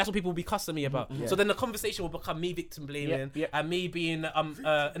 Blah. That's what people will be cussing me about. So then the conversation will become me victim blaming Yeah. and me being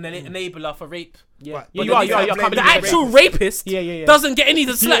an enabler for rape. Yeah, But you then are. these You are. are I can't blaming The believe the it. actual rapist Yeah. doesn't get any of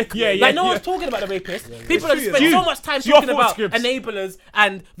the slack. Yeah, Like no yeah. one's talking about the rapist. People have true, spent you so know. much time It's your talking fault, about Scripps. enablers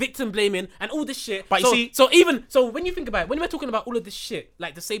and victim blaming and all this shit. But you so, see- so when you think about it, when we're talking about all of this shit,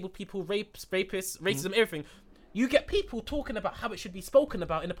 like disabled people, rapists, racism, everything, you get people talking about how it should be spoken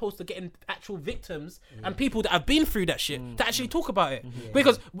about, in opposed to getting actual victims and people that have been through that shit to actually talk about it.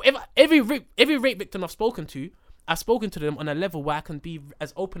 Because every rape victim I've spoken to them on a level where I can be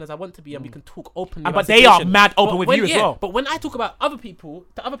as open as I want to be, and we can talk openly. And about but they are situation. mad open But with when- you as yeah, well. But when I talk about other people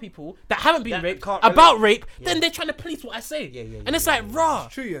that haven't been That raped can't about relate. rape, then they're trying to police what I say. yeah, And it's like raw.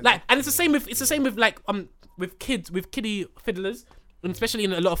 true, yeah. Like, and it's the same with like with kids, with kiddie fiddlers. And especially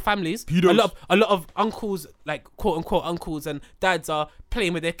in a lot of families, a lot of uncles, like quote unquote uncles and dads, are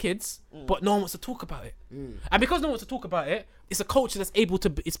playing with their kids, but no one wants to talk about it. And because no one wants to talk about it, it's a culture that's able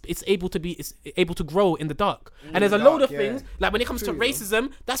to it's able to grow in the dark. And there's a load of yeah. things, like when it comes to True, though.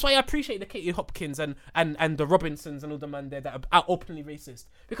 racism, that's why I appreciate the Katie Hopkins and the Robinsons and all the man there that are openly racist,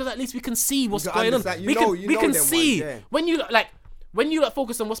 because at least we can see what's can going on. understand- you We know can them see ones, yeah. when you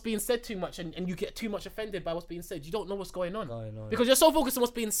focus on what's being said too much and you get too much offended by what's being said, you don't know what's going on. Because you're so focused on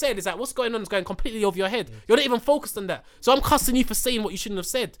what's being said, is that what's going on is going completely over your head. You're not even focused on that. So I'm cussing you for saying what you shouldn't have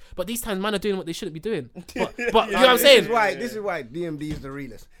said, but these times man are doing what they shouldn't be doing. But you know what I'm saying? This is why DMD is the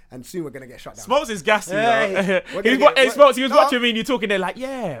realest. and soon we're gonna get shut down. Smokes is gassy. Hey, Smokes, he was watching me and you talking there like,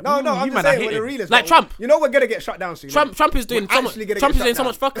 yeah. No, I'm just saying, we're the realest. Like Trump. You know we're gonna get shut down soon. Trump is doing so much. Trump is doing so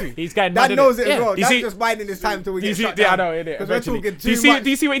much fuckery. He's getting Dad mad, knows it innit? as well. You That's see- just biding his time till we get shut Yeah, I down. know, innit? Because we're Eventually. talking Do you too see? much Do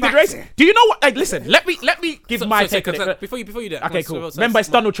you see what he did, facts Race? here. Do you know what? Like, listen. Let me give my take on it. Before you do that. Okay, cool. Remember, it's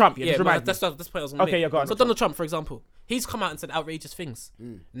Donald Trump. Yeah, just remind me. That's the point I was gonna Okay, make. yeah, go on. So Donald Trump, for example, he's come out and said outrageous things.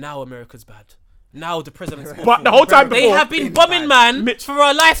 Now America's bad. Now the president's But the whole time they before, have been bombing man for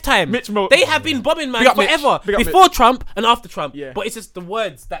a lifetime. They have been bombing man Big up Mitch. forever. Big up Before Trump and after Trump. Yeah. But it's just the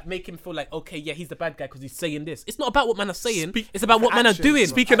words that make him feel like, okay, yeah, he's the bad guy because he's saying this. It's not about what man are saying. It's about what man are doing.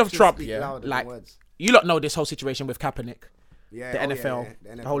 Speaking of Actions Trump, speak yeah, louder than like words. you lot know this whole situation with Kaepernick, Yeah, the NFL,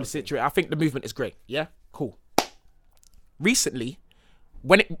 the whole situation. I think the movement is great. Yeah, cool. Recently,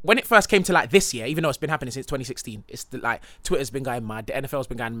 when it first came to like this year, even though it's been happening since 2016, it's like Twitter's been going mad, the NFL's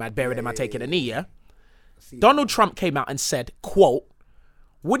been going mad, burying them and taking a knee. Yeah. Donald Trump came out and said, quote,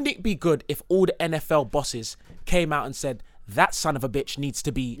 wouldn't it be good if all the NFL bosses came out and said that son of a bitch needs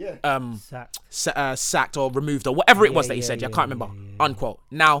to be sacked or removed or whatever it was that he said. I can't remember. Unquote.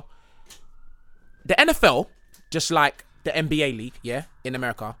 Now, the NFL, just like the NBA league, in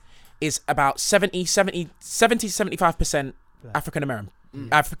America, is about 75% African American,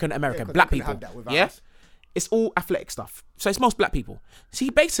 black people. It's all athletic stuff. So it's most black people. So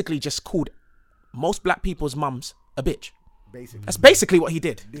he basically just called most black people's mums a bitch. That's basically what he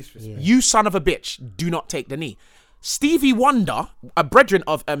did. You son of a bitch, do not take the knee. Stevie Wonder, a brethren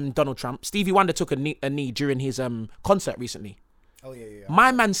of Donald Trump, Stevie Wonder took a knee during his concert recently. Oh yeah.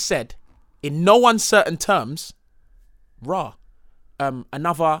 My man said, in no uncertain terms,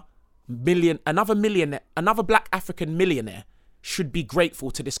 another black African millionaire should be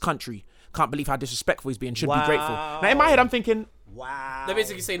grateful to this country. Can't believe how disrespectful he's being. Should be grateful. Now in my head, I'm thinking, wow. They're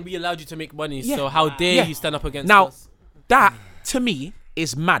basically saying we allowed you to make money, so how dare you stand up against us? That to me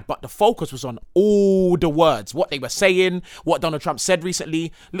is mad, but the focus was on all the words, what they were saying, what Donald Trump said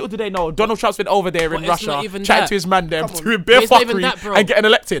recently. Little do they know, Donald Trump's been over there in Russia chatting to his man there, doing bare fuckery and getting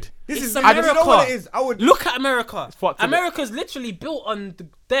elected. This is America. You know what it is? Look at America. fucked, America's literally built on the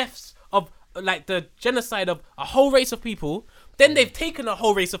deaths of like the genocide of a whole race of people. Then they've taken a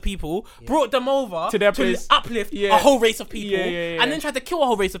whole race of people, brought them over to their place, uplift a whole race of people, and then tried to kill a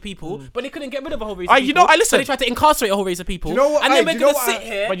whole race of people, but they couldn't get rid of a whole race of people. You know, so they tried to incarcerate a whole race of people. You know what, and then we're going to sit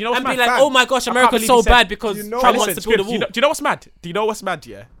here and be like, oh my gosh, America's so bad because Trump wants to build a wall. Do you know what's mad? Do you know what's mad,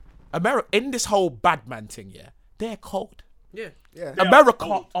 America, in this whole bad man thing, they're cold. Yeah.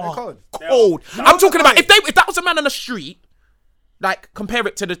 America are cold. I'm talking about if that was a man on the street, like compare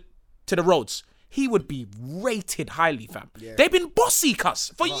it to the roads, he would be rated highly, fam. They've been bossy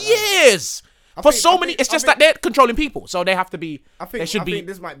cuss for years. It's just that they're controlling people, so they have to be. I think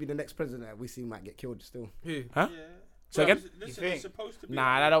this might be the next president that we see might get killed still. Who? Huh? So again?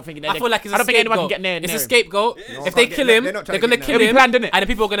 Nah, I don't think. I feel like it's I don't think anyone can get near. It's a scapegoat. If they kill him, they're gonna kill him, planned, innit? and then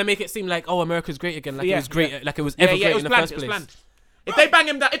people are gonna make it seem like, oh, America's great again, like it was great, like it was ever great in the first place. If they bang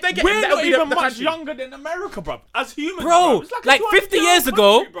him down, if they get We're him, that'll not be even the much country. younger than America, bro. As humans, Bro, it's like a 50 200 years year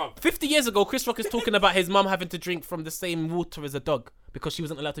ago, country, bro. 50 years ago, Chris Rock is talking about his mum having to drink from the same water as a dog because she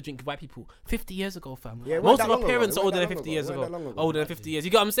wasn't allowed to drink with white people. 50 years ago, fam. Yeah, it Most weren't of that our long parents ago. are It older than weren't 50 that years long ago. ago. Older than 50 years.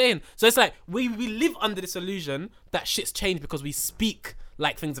 You get what I'm saying? So it's like, we live under this illusion that shit's changed because we speak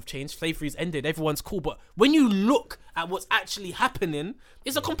like things have changed. Slavery's ended. Everyone's cool. But when you look at what's actually happening,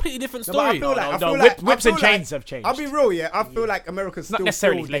 it's a completely different story. Whips and chains have changed. I'll be real, I feel like America still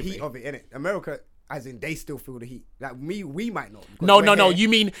necessarily feels the heat of it, innit? America, as in they still feel the heat. Like we might not. No. You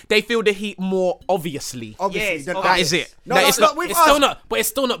mean they feel the heat more obviously? Obviously, That is it. No, That it's is not with It's us. still not, but it's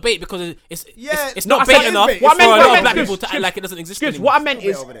still not bait because it's No, not I said bait it is enough bait. for What a I meant- lot what I of black meant- people to act like it doesn't exist Excuse, anymore. what I meant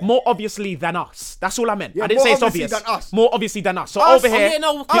is over there. more obviously than us. That's all I meant. Yeah, I didn't more say it's obviously obvious. than us. More obviously than us. So Us- over here, yeah,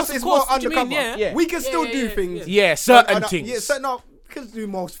 no, Us of is course, more what do you mean? undercover. Yeah. We can still do things. certain things. We can do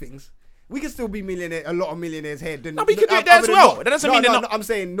most things. We can still be a lot of millionaires here. No, we can do it there as well. That doesn't mean they're not. I'm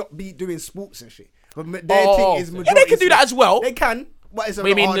saying not be doing sports and shit. But their Oh. thing is Yeah, majority. they can do that as well. They can, but it's a What do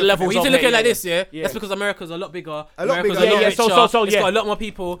you lot mean harder the for level? them. We need to Okay, look at it yeah, like this, yeah. That's because America's a lot bigger. A lot America's bigger. a lot Yeah, richer. so, It's got a lot more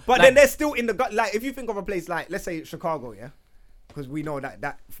people. But Like, then they're still in the gut. Like if you think of a place like, let's say Chicago, because we know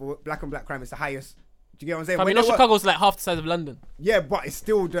that for black and black crime is the highest. Do you get what I'm saying? I mean, When they were- Chicago's like half the size of London. Yeah, but it's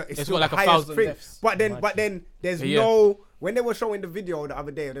still still got like the 1,000 highest thing. deaths. But then there's Yeah. no. When they were showing the video the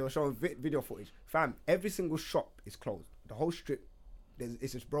other day, they were showing video footage. Fam, every single shop is closed. The whole strip.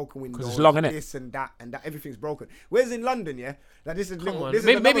 It's just broken windows. 'Cause it's long, innit? This and that, everything's broken. Whereas in London, like this is Come little, on. this is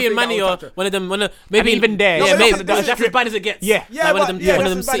Maybe another in thing that Manny I or would touch one of them. Maybe even there, No, yeah, but maybe this that's is as bad as it gets. Yeah. Yeah, like one of but them, yeah, one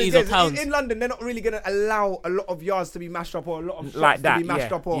of that's them as bad as cities it or is. towns. In London, they're not really gonna allow a lot of yards to be mashed up or a lot of shops Like that, to be mashed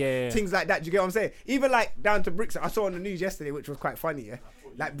yeah. up or Yeah. things like that. Do you get what I'm saying? Even like down to Brixton, I saw on the news yesterday, which was quite funny.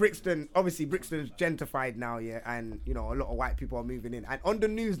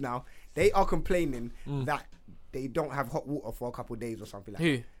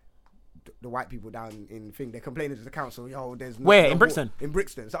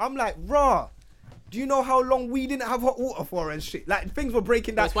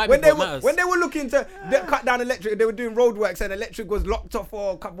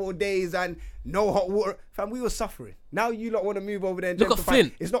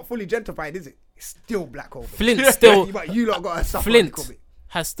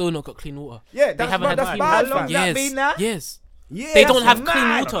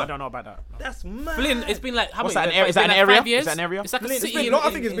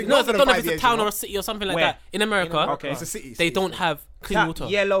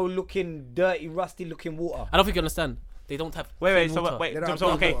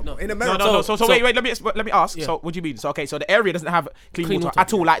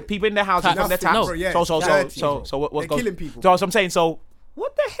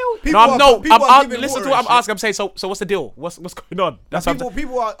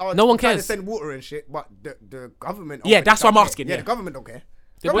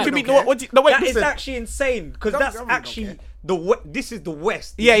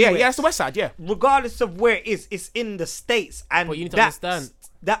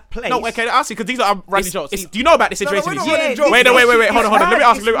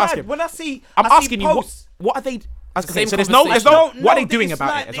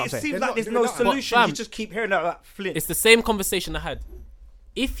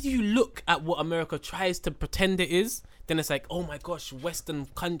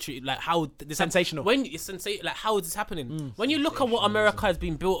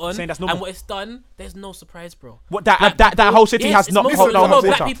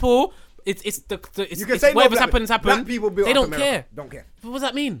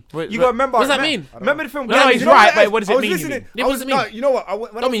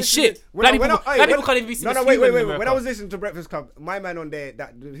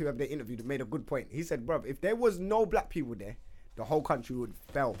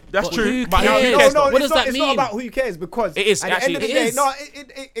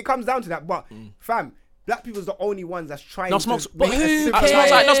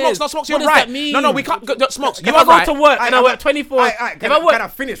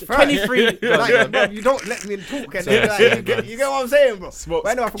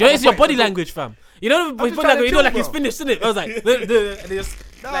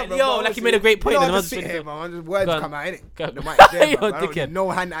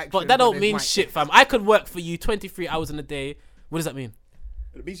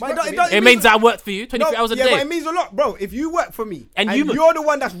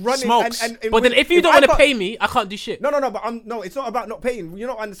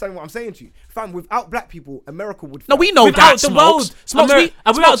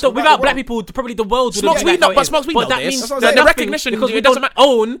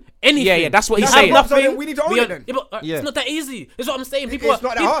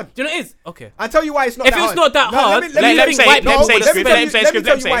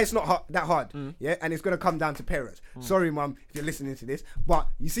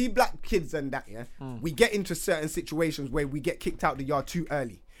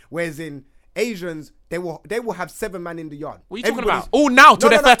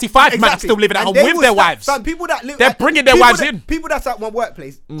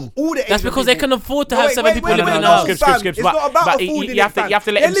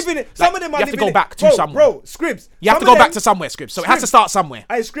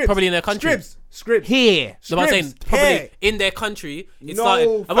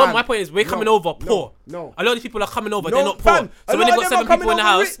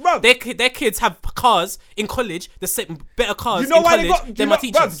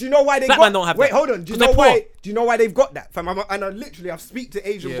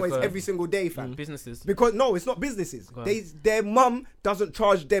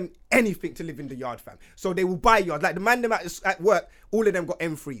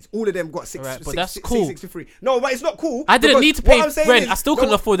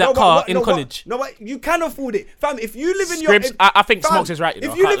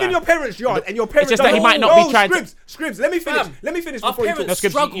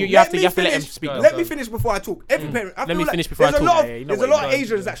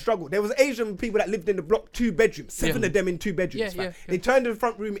 struggle. There was Asian people that lived in the block 2 bedrooms, 7 of them in 2 bedrooms, fam. They turned the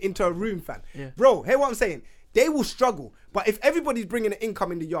front room into a room, fam. Bro, hear what I'm saying? They will struggle, but if everybody's bringing an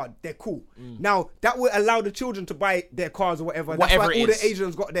income in the yard, they're cool. Now, that will allow the children to buy their cars or whatever. That's why all the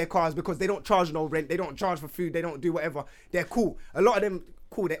Asians got their cars, because they don't charge no rent, they don't charge for food, they don't do whatever. They're cool. A lot of them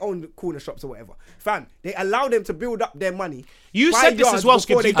cool, they own the corner shops or whatever. Fam, they allow them to build up their money. You said this as well,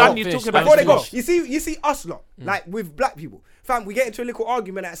 Skips. You're talking about before they go. You see us lot, like with black people. Fam, we get into a little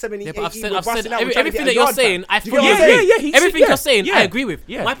argument at 70, 80. I've said everything that you're saying, I fully agree. Everything you're saying, I agree with.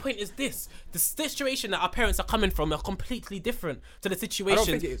 My point is this. The situation that our parents are coming from are completely different to the situation. I don't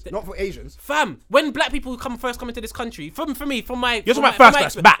think it is. Not for Asians. Fam, when black people first come into this country, for me, from my... You're talking about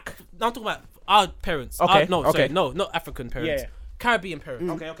first, back. No, I'm talking about our parents. Okay. No, not African parents. Yeah. Caribbean parents.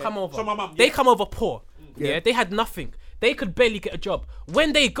 Okay. Come over. So my mum, They come over poor. Yeah, they had nothing. They could barely get a job.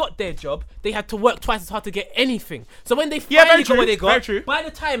 When they got their job, they had to work twice as hard to get anything. So when they finally got what they got, by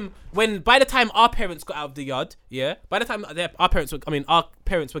the time our parents got out of the yard, by the time our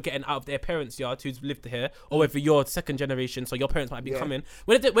parents were getting out of their parents' yard who's lived here, or whether you're second generation, so your parents might be coming.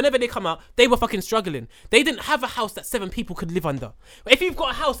 Whenever they come out, they were fucking struggling. They didn't have a house that 7 people could live under. If you've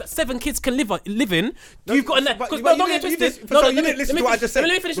got a house that 7 kids can live in, you've got a... Because don't get twisted. So you didn't listen to what I just said.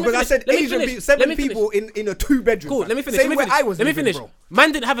 Because I said Asian 7 people in a 2-bedroom. Cool, let me finish. Let me finish.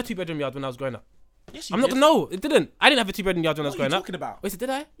 Man didn't have a 2-bedroom yard when I was growing up. Yes, I'm not gonna know. It didn't. I didn't have a 2-bedroom yard when I was growing up. What are you talking about? Wait, did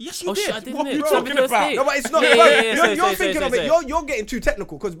I? Yes, you did. Shit, I did. What are you talking about? No, but it's not. You're thinking of it. You're getting too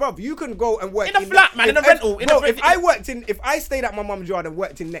technical. Because, bruv, you can go and work in a flat, man, in a rental. If I stayed at my mum's yard and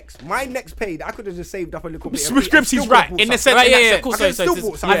worked in my next paid, I could have just saved up a little bit. Scripps, he's right. In the sense, Cool.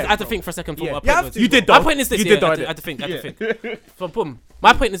 I had to think for a second. You did, though. My point is this. I had to think. So, boom.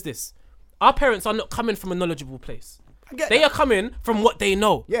 My point is this. Our parents are not coming from a knowledgeable place. They are coming from what they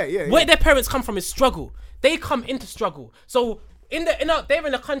know. Where their parents come from is struggle. They come into struggle. So they're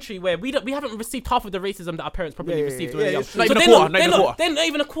in a country where we haven't received half of the racism that our parents probably received when they were young. Not even a quarter. They're not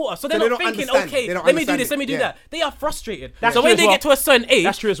even a quarter. So they're not thinking, okay, let me do this, let me do that. They are frustrated. So when they get to a certain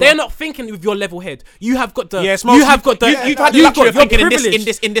age, they're not thinking with your level head. You have got the you've had the luxury of thinking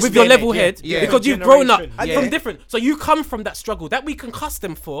in this with your level head because you've grown up from different. So you come from that struggle that we can cuss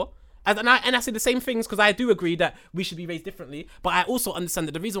them for. And I say the same things because I do agree that we should be raised differently, but I also understand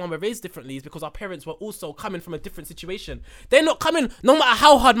that the reason why we're raised differently is because our parents were also coming from a different situation. They're not coming, no matter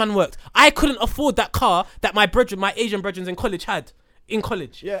how hard man worked. I couldn't afford that car that my Asian brethren in college had. No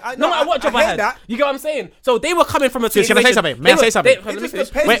matter what job I had. That. You get what I'm saying? So they were coming from a situation. Can I say something? May I say something? This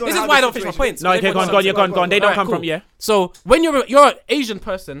is why I don't finish my points. No, okay, go on. They don't come from, So when you're an Asian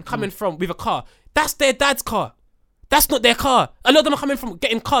person coming from with a car, that's their dad's car. That's not their car. A lot of them are coming from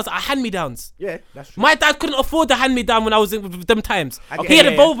getting cars that are hand-me-downs. Yeah, that's true. My dad couldn't afford the hand-me-down when I was with them times. He had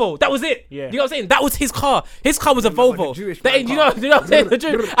a Volvo. That was it. Yeah. You know what I'm saying? That was his car. His car was a Volvo. You know what I'm saying?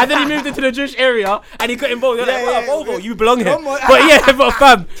 And then he moved into the Jewish area and he got involved. You're like, Volvo, you belong here. But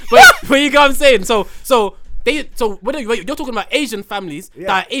fam, but you get what I'm saying? So when you're talking about Asian families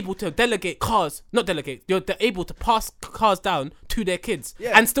that are able to they're able to pass cars down to their kids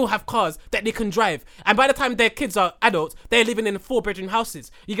and still have cars that they can drive. And by the time their kids are adults, they're living in 4-bedroom houses.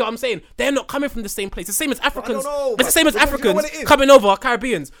 You get what I'm saying? They're not coming from the same place. The same as Africans. It's the same as Africans coming over,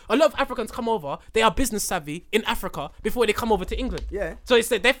 Caribbeans. A lot of Africans come over, they are business savvy in Africa before they come over to England. Yeah. So it's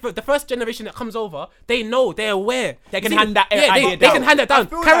the first generation that comes over, they know, they're aware. They can hand that idea down. They can hand that down.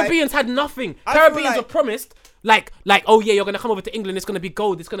 Caribbeans had nothing. Caribbeans were promised like, oh yeah, you're gonna come over to England. It's gonna be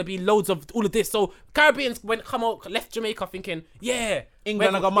gold. It's gonna be loads of all of this. So Caribbeans left Jamaica thinking,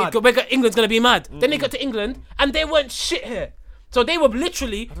 England's gonna be mad. Then they got to England and they weren't shit here. So they were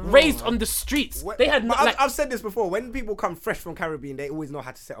literally raised on the streets. They had. I've said this before. When people come fresh from Caribbean, they always know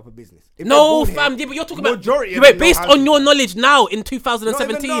how to set up a business. No, fam. But you're talking about based on your knowledge now in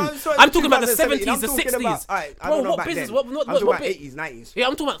 2017. I'm talking about the 70s, the 60s. Bro, what business? What I'm talking about 80s, 90s. Yeah,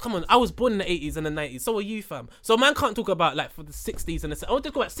 I'm talking about. Come on, I was born in the 80s and the 90s. So are you, fam. So man can't talk about like for the 60s and the. I want to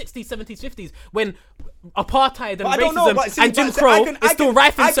talk about 60s, 70s, 50s when apartheid and racism and Jim Crow is still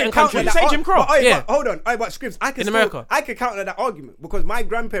rife in certain countries. You say Jim Crow? Yeah. Hold on. But Scripps, in America, I could counter that argument because my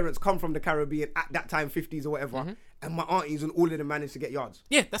grandparents come from the Caribbean at that time, 50s or whatever, and my aunties and all of them managed to get yards.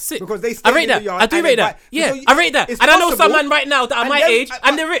 Yeah, that's it. Because they I rate that. I do rate that. Yeah, I rate that. And I know some man right now that are my age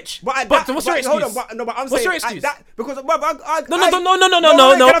and they're rich. But what's your excuse? Hold on, but I'm saying what's your excuse? Because no.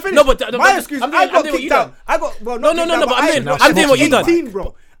 My excuse. I got kicked out. No. But I'm doing what you done,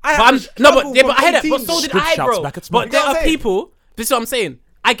 bro. But I heard it. But so did I, bro. But there are people. This is what I'm saying.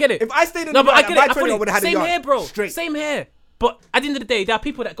 I get it. If I stayed in the yard, I would have had a yard. Same here, bro. Straight. Same here. But at the end of the day, there are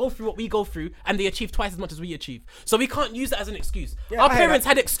people that go through what we go through and they achieve twice as much as we achieve. So we can't use that as an excuse. Our parents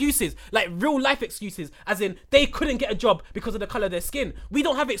had excuses, like real life excuses, as in they couldn't get a job because of the colour of their skin. We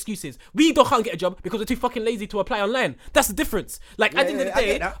don't have excuses. We can't get a job because we're too fucking lazy to apply online. That's the difference. Like at the end of the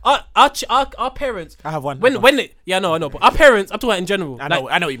day, our parents. I have one. When it, I know. But our parents, I'm talking about in general. I know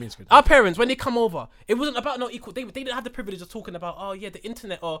what you mean. Our parents, when they come over, it wasn't about no equal. They didn't have the privilege of talking about the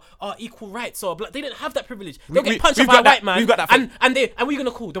internet or equal rights or they didn't have that privilege. They'll get punched by a white man. got that thing. And we're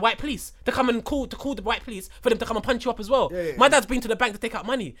gonna call the white police to come and call the white police for them to come and punch you up as well. Yeah. My dad's been to the bank to take out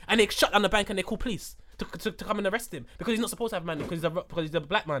money, and they shut down the bank and they call police to come and arrest him because he's not supposed to have money because he's a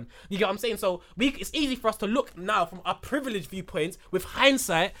black man. You get what I'm saying? So it's easy for us to look now from our privileged viewpoints with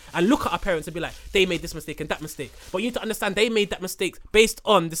hindsight and look at our parents and be like, they made this mistake and that mistake. But you need to understand they made that mistake based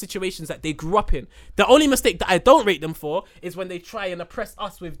on the situations that they grew up in. The only mistake that I don't rate them for is when they try and oppress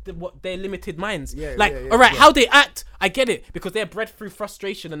us with their limited minds. All right, how they act, I get it because they're bred through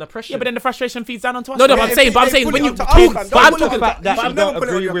frustration and oppression. Yeah, but then the frustration feeds down onto us. No, but I'm saying when you talk, but I'm talking about that. You don't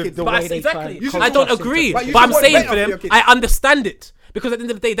agree with the way they try. I don't agree, but I'm saying for them, I understand it. Because at the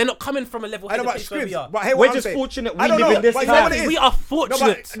end of the day, they're not coming from a level I know about where we are. But hey, we're just fortunate we live in this time. We are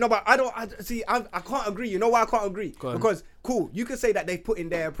fortunate. No, but I can't agree. You know why I can't agree? Because cool, you can say that they put in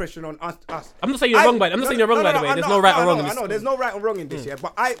their oppression on us. I'm not saying you're wrong, by the way. There's no right or wrong in this. I know there's no right or wrong in this, yeah.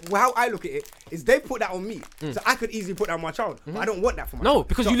 But how I look at it is they put that on me, so I could easily put that on my child. But I don't want that for my child. No,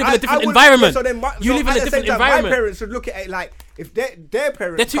 because you live in a different environment. You live in a different environment. My parents should look at it like if their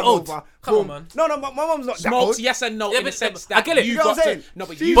parents they're too old. Come on, man. No, my mom's not that old. Yes and no in the sense that I get it. You got to. No,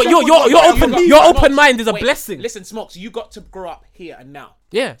 but your open mind is a blessing. Listen, Smokes, you got to grow up here and now.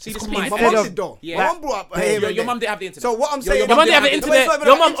 Yeah. See, this is my my mom did though. Yeah. My mom brought up your mum didn't have the internet. So what I'm saying, your mum didn't have the internet.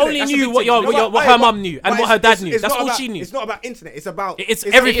 Your mum only knew what her mum knew and what her dad knew. That's all she knew. It's not about internet. It's about it's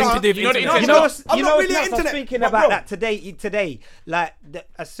everything to do with internet. You know what's really nuts? I was internet, thinking but about bro. that today. Like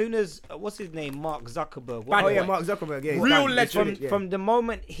as soon as what's his name, Mark Zuckerberg. Oh yeah, Mark Zuckerberg. Yeah, Real legend. From the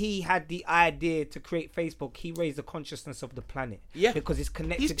moment he had the idea to create Facebook, he raised the consciousness of the planet. Yeah, because it's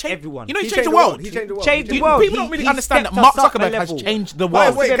connected everyone. You know, he changed the world. He changed the world. Changed the world. People don't really understand that Mark Zuckerberg has changed the world.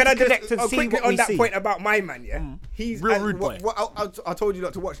 Wait, can I connect just and see quickly what on we that see? point about my man? Yeah, he's Real rude boy. I told you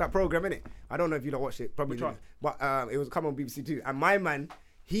not to watch that program, innit? I don't know if you don't watch it. Probably not. But it was come on BBC Two, and my man.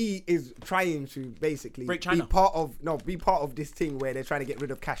 He is trying to basically be part of this thing where they're trying to get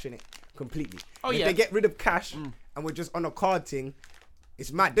rid of cash in it completely. If they get rid of cash and we're just on a card thing,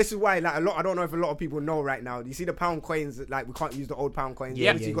 it's mad. This is why I don't know if a lot of people know right now. You see the pound coins, like we can't use the old pound coins.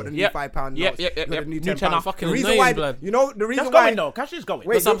 Yeah, you got the new £5 notes. Yeah. The new New £10. fucking The reason annoying, why, blood. you know, the reason That's why. going though. Cash is going.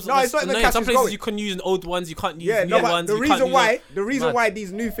 Wait, Some it's not even cash places is going. you can use old ones, you can't use new but ones. the reason why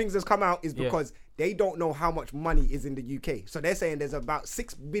these new things has come out is because they don't know how much money is in the UK. So they're saying there's about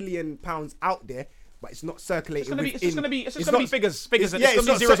 £6 billion out there, but it's not circulating. It's just gonna be figures. It's gonna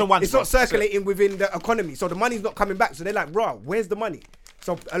be zeros and ones. It's not circulating within the economy, so the money's not coming back. So they're like, bro, where's the money?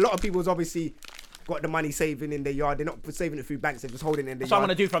 So a lot of people's obviously got the money saving in their yard. They're not saving it through banks. They're just holding it in their That's what yard. I'm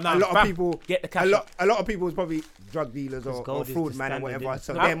gonna do from now. A lot of people get the cash. A lot of people is probably drug dealers or gold is fraud the man or standard, whatever. isn't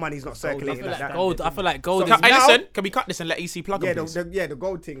So it? their money's not circulating like that. I feel like gold So is Hey, now- listen, can we cut this and let EC plug Yeah, them, please? the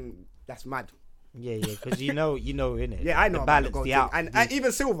gold thing. That's mad. Yeah, because you know, innit? Yeah, I know the about balance, the gold the thing. out, And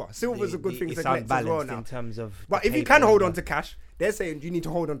even silver's a good thing to it's collect as well unbalanced now. in terms of. But the if you paper can hold and on to cash, they're saying you need to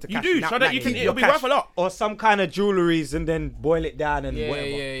hold on to You cash. do, Now- so now that you can. keep It'll your be cash. worth a lot. or some kind of jewelries and then boil it down and whatever.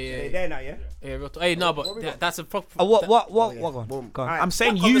 They're there now, yeah. Yeah, hey, no, but that's a proper. What? Boom. Go on. Alright. I'm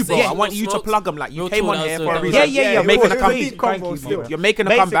saying you, bro. I want you to plug them. Like you Real came talk, on here that for a was- reason. Yeah, You're making making a a deep convo still. still. You're making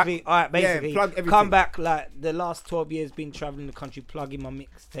a comeback. Basically, plug everything. come back. Like the last 12 years, been traveling the country, plugging my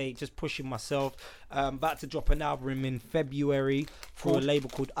mixtape, just pushing myself. About to drop an album in February for a label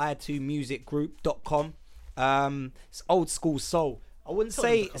called i2musicgroup.com. It's old school soul. I wouldn't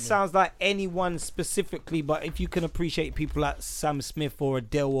say it sounds like anyone specifically, but if you can appreciate people like Sam Smith or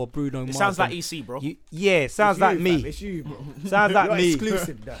Adele or Bruno Mars, It sounds like EC, bro. it sounds like me. It's you, bro. Sounds like You're me.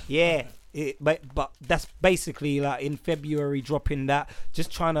 exclusive. That. Yeah, but that's basically like in February dropping that.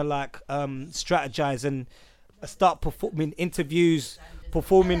 Just trying to like strategize and start performing interviews,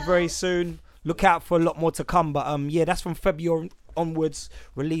 performing very soon. Look out for a lot more to come. But yeah, that's from February onwards,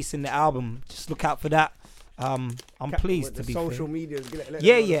 releasing the album. Just look out for that. I'm pleased to be social fair. media.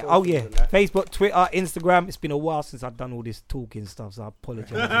 Yeah. Oh yeah. Facebook, Twitter, Instagram. It's been a while since I've done all this talking stuff, so I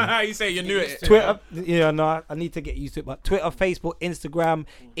apologize. You say you knew it. Twitter, I need to get used to it. But Twitter, Facebook, Instagram,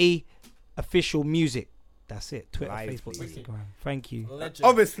 official music. That's it. Twitter, Facebook, Instagram. Thank you.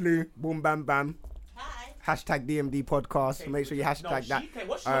 Obviously, boom, bam, bam. Hashtag DMD podcast. Make sure you hashtag that.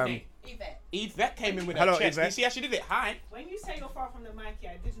 What's your name? Yvette came in with Hello, her chest. Yvette. You see how she did it? Hi. When you say you're far from the mic,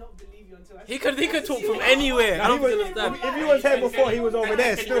 I did not believe you until I He could talk from anywhere. I don't understand. If he was here before, he was over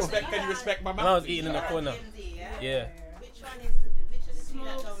there still. Can you respect my When I mouth? was eating in the corner. Yeah. Which of the two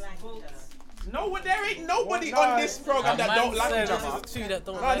that don't like each other? No, there ain't nobody on this program that don't like each other. Two that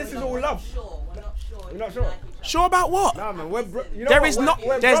don't No, like this each is other. all love. We're not sure. We're not sure. Sure about what? Nah, man. There's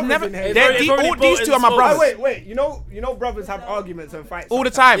never. These two are my Oh, brothers. wait. You know, brothers have arguments and fights All the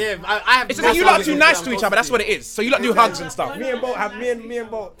time. Yeah, I have. It's just that you lot are too nice to each other. That's what it is. So you lot do hugs and stuff. Me and Bolt have me and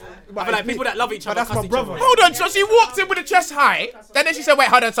Bolt. I feel like people that love each other. That's my cuss each brother. other. Hold on. So she walked in with the chest high. And then she said, "Wait,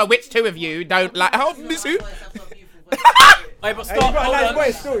 hold on. So which two of you don't like? How this who?" Hey, but Hey, you stop. got a Hold nice on.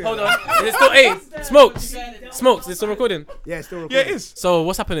 voice still, yeah. Hold on. Is it still? Hey, smokes. Is it still recording? Yeah, it's still Yeah, recording. it is. So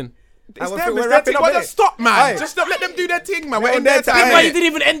what's happening? It's we're them. It's their wrapping thing. up, Why innit? not stop, man? Aye. Just stop. Let them do their thing, man. We're We're in their on their time. time. Why you didn't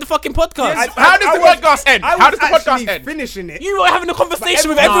even end the fucking podcast? How does the podcast end? How does the podcast actually end? finishing it? You were having a conversation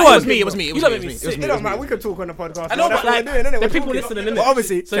with But everyone. everyone- It was me. It was me. You don't make me It sick. don't matter. We could talk on the podcast. I know, That's but what like, we're doing, innit? there We're are people talking. listening, innit? But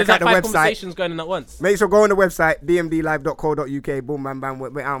obviously, So check there's out like the 5 website. conversations going on at once. Make sure go on the website, bmdlive.co.uk. Boom, bam, bam.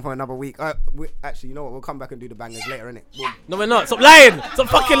 We're out for another week. Actually, you know what? We'll come back and do the bangers later, innit? Boom. No, we're not. Stop lying. Stop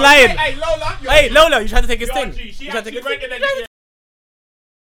fucking lying. Hey, Lola. Hey, Lola, you tried to take his Yo, thing. G, she You tried to take actually his thing. went in and-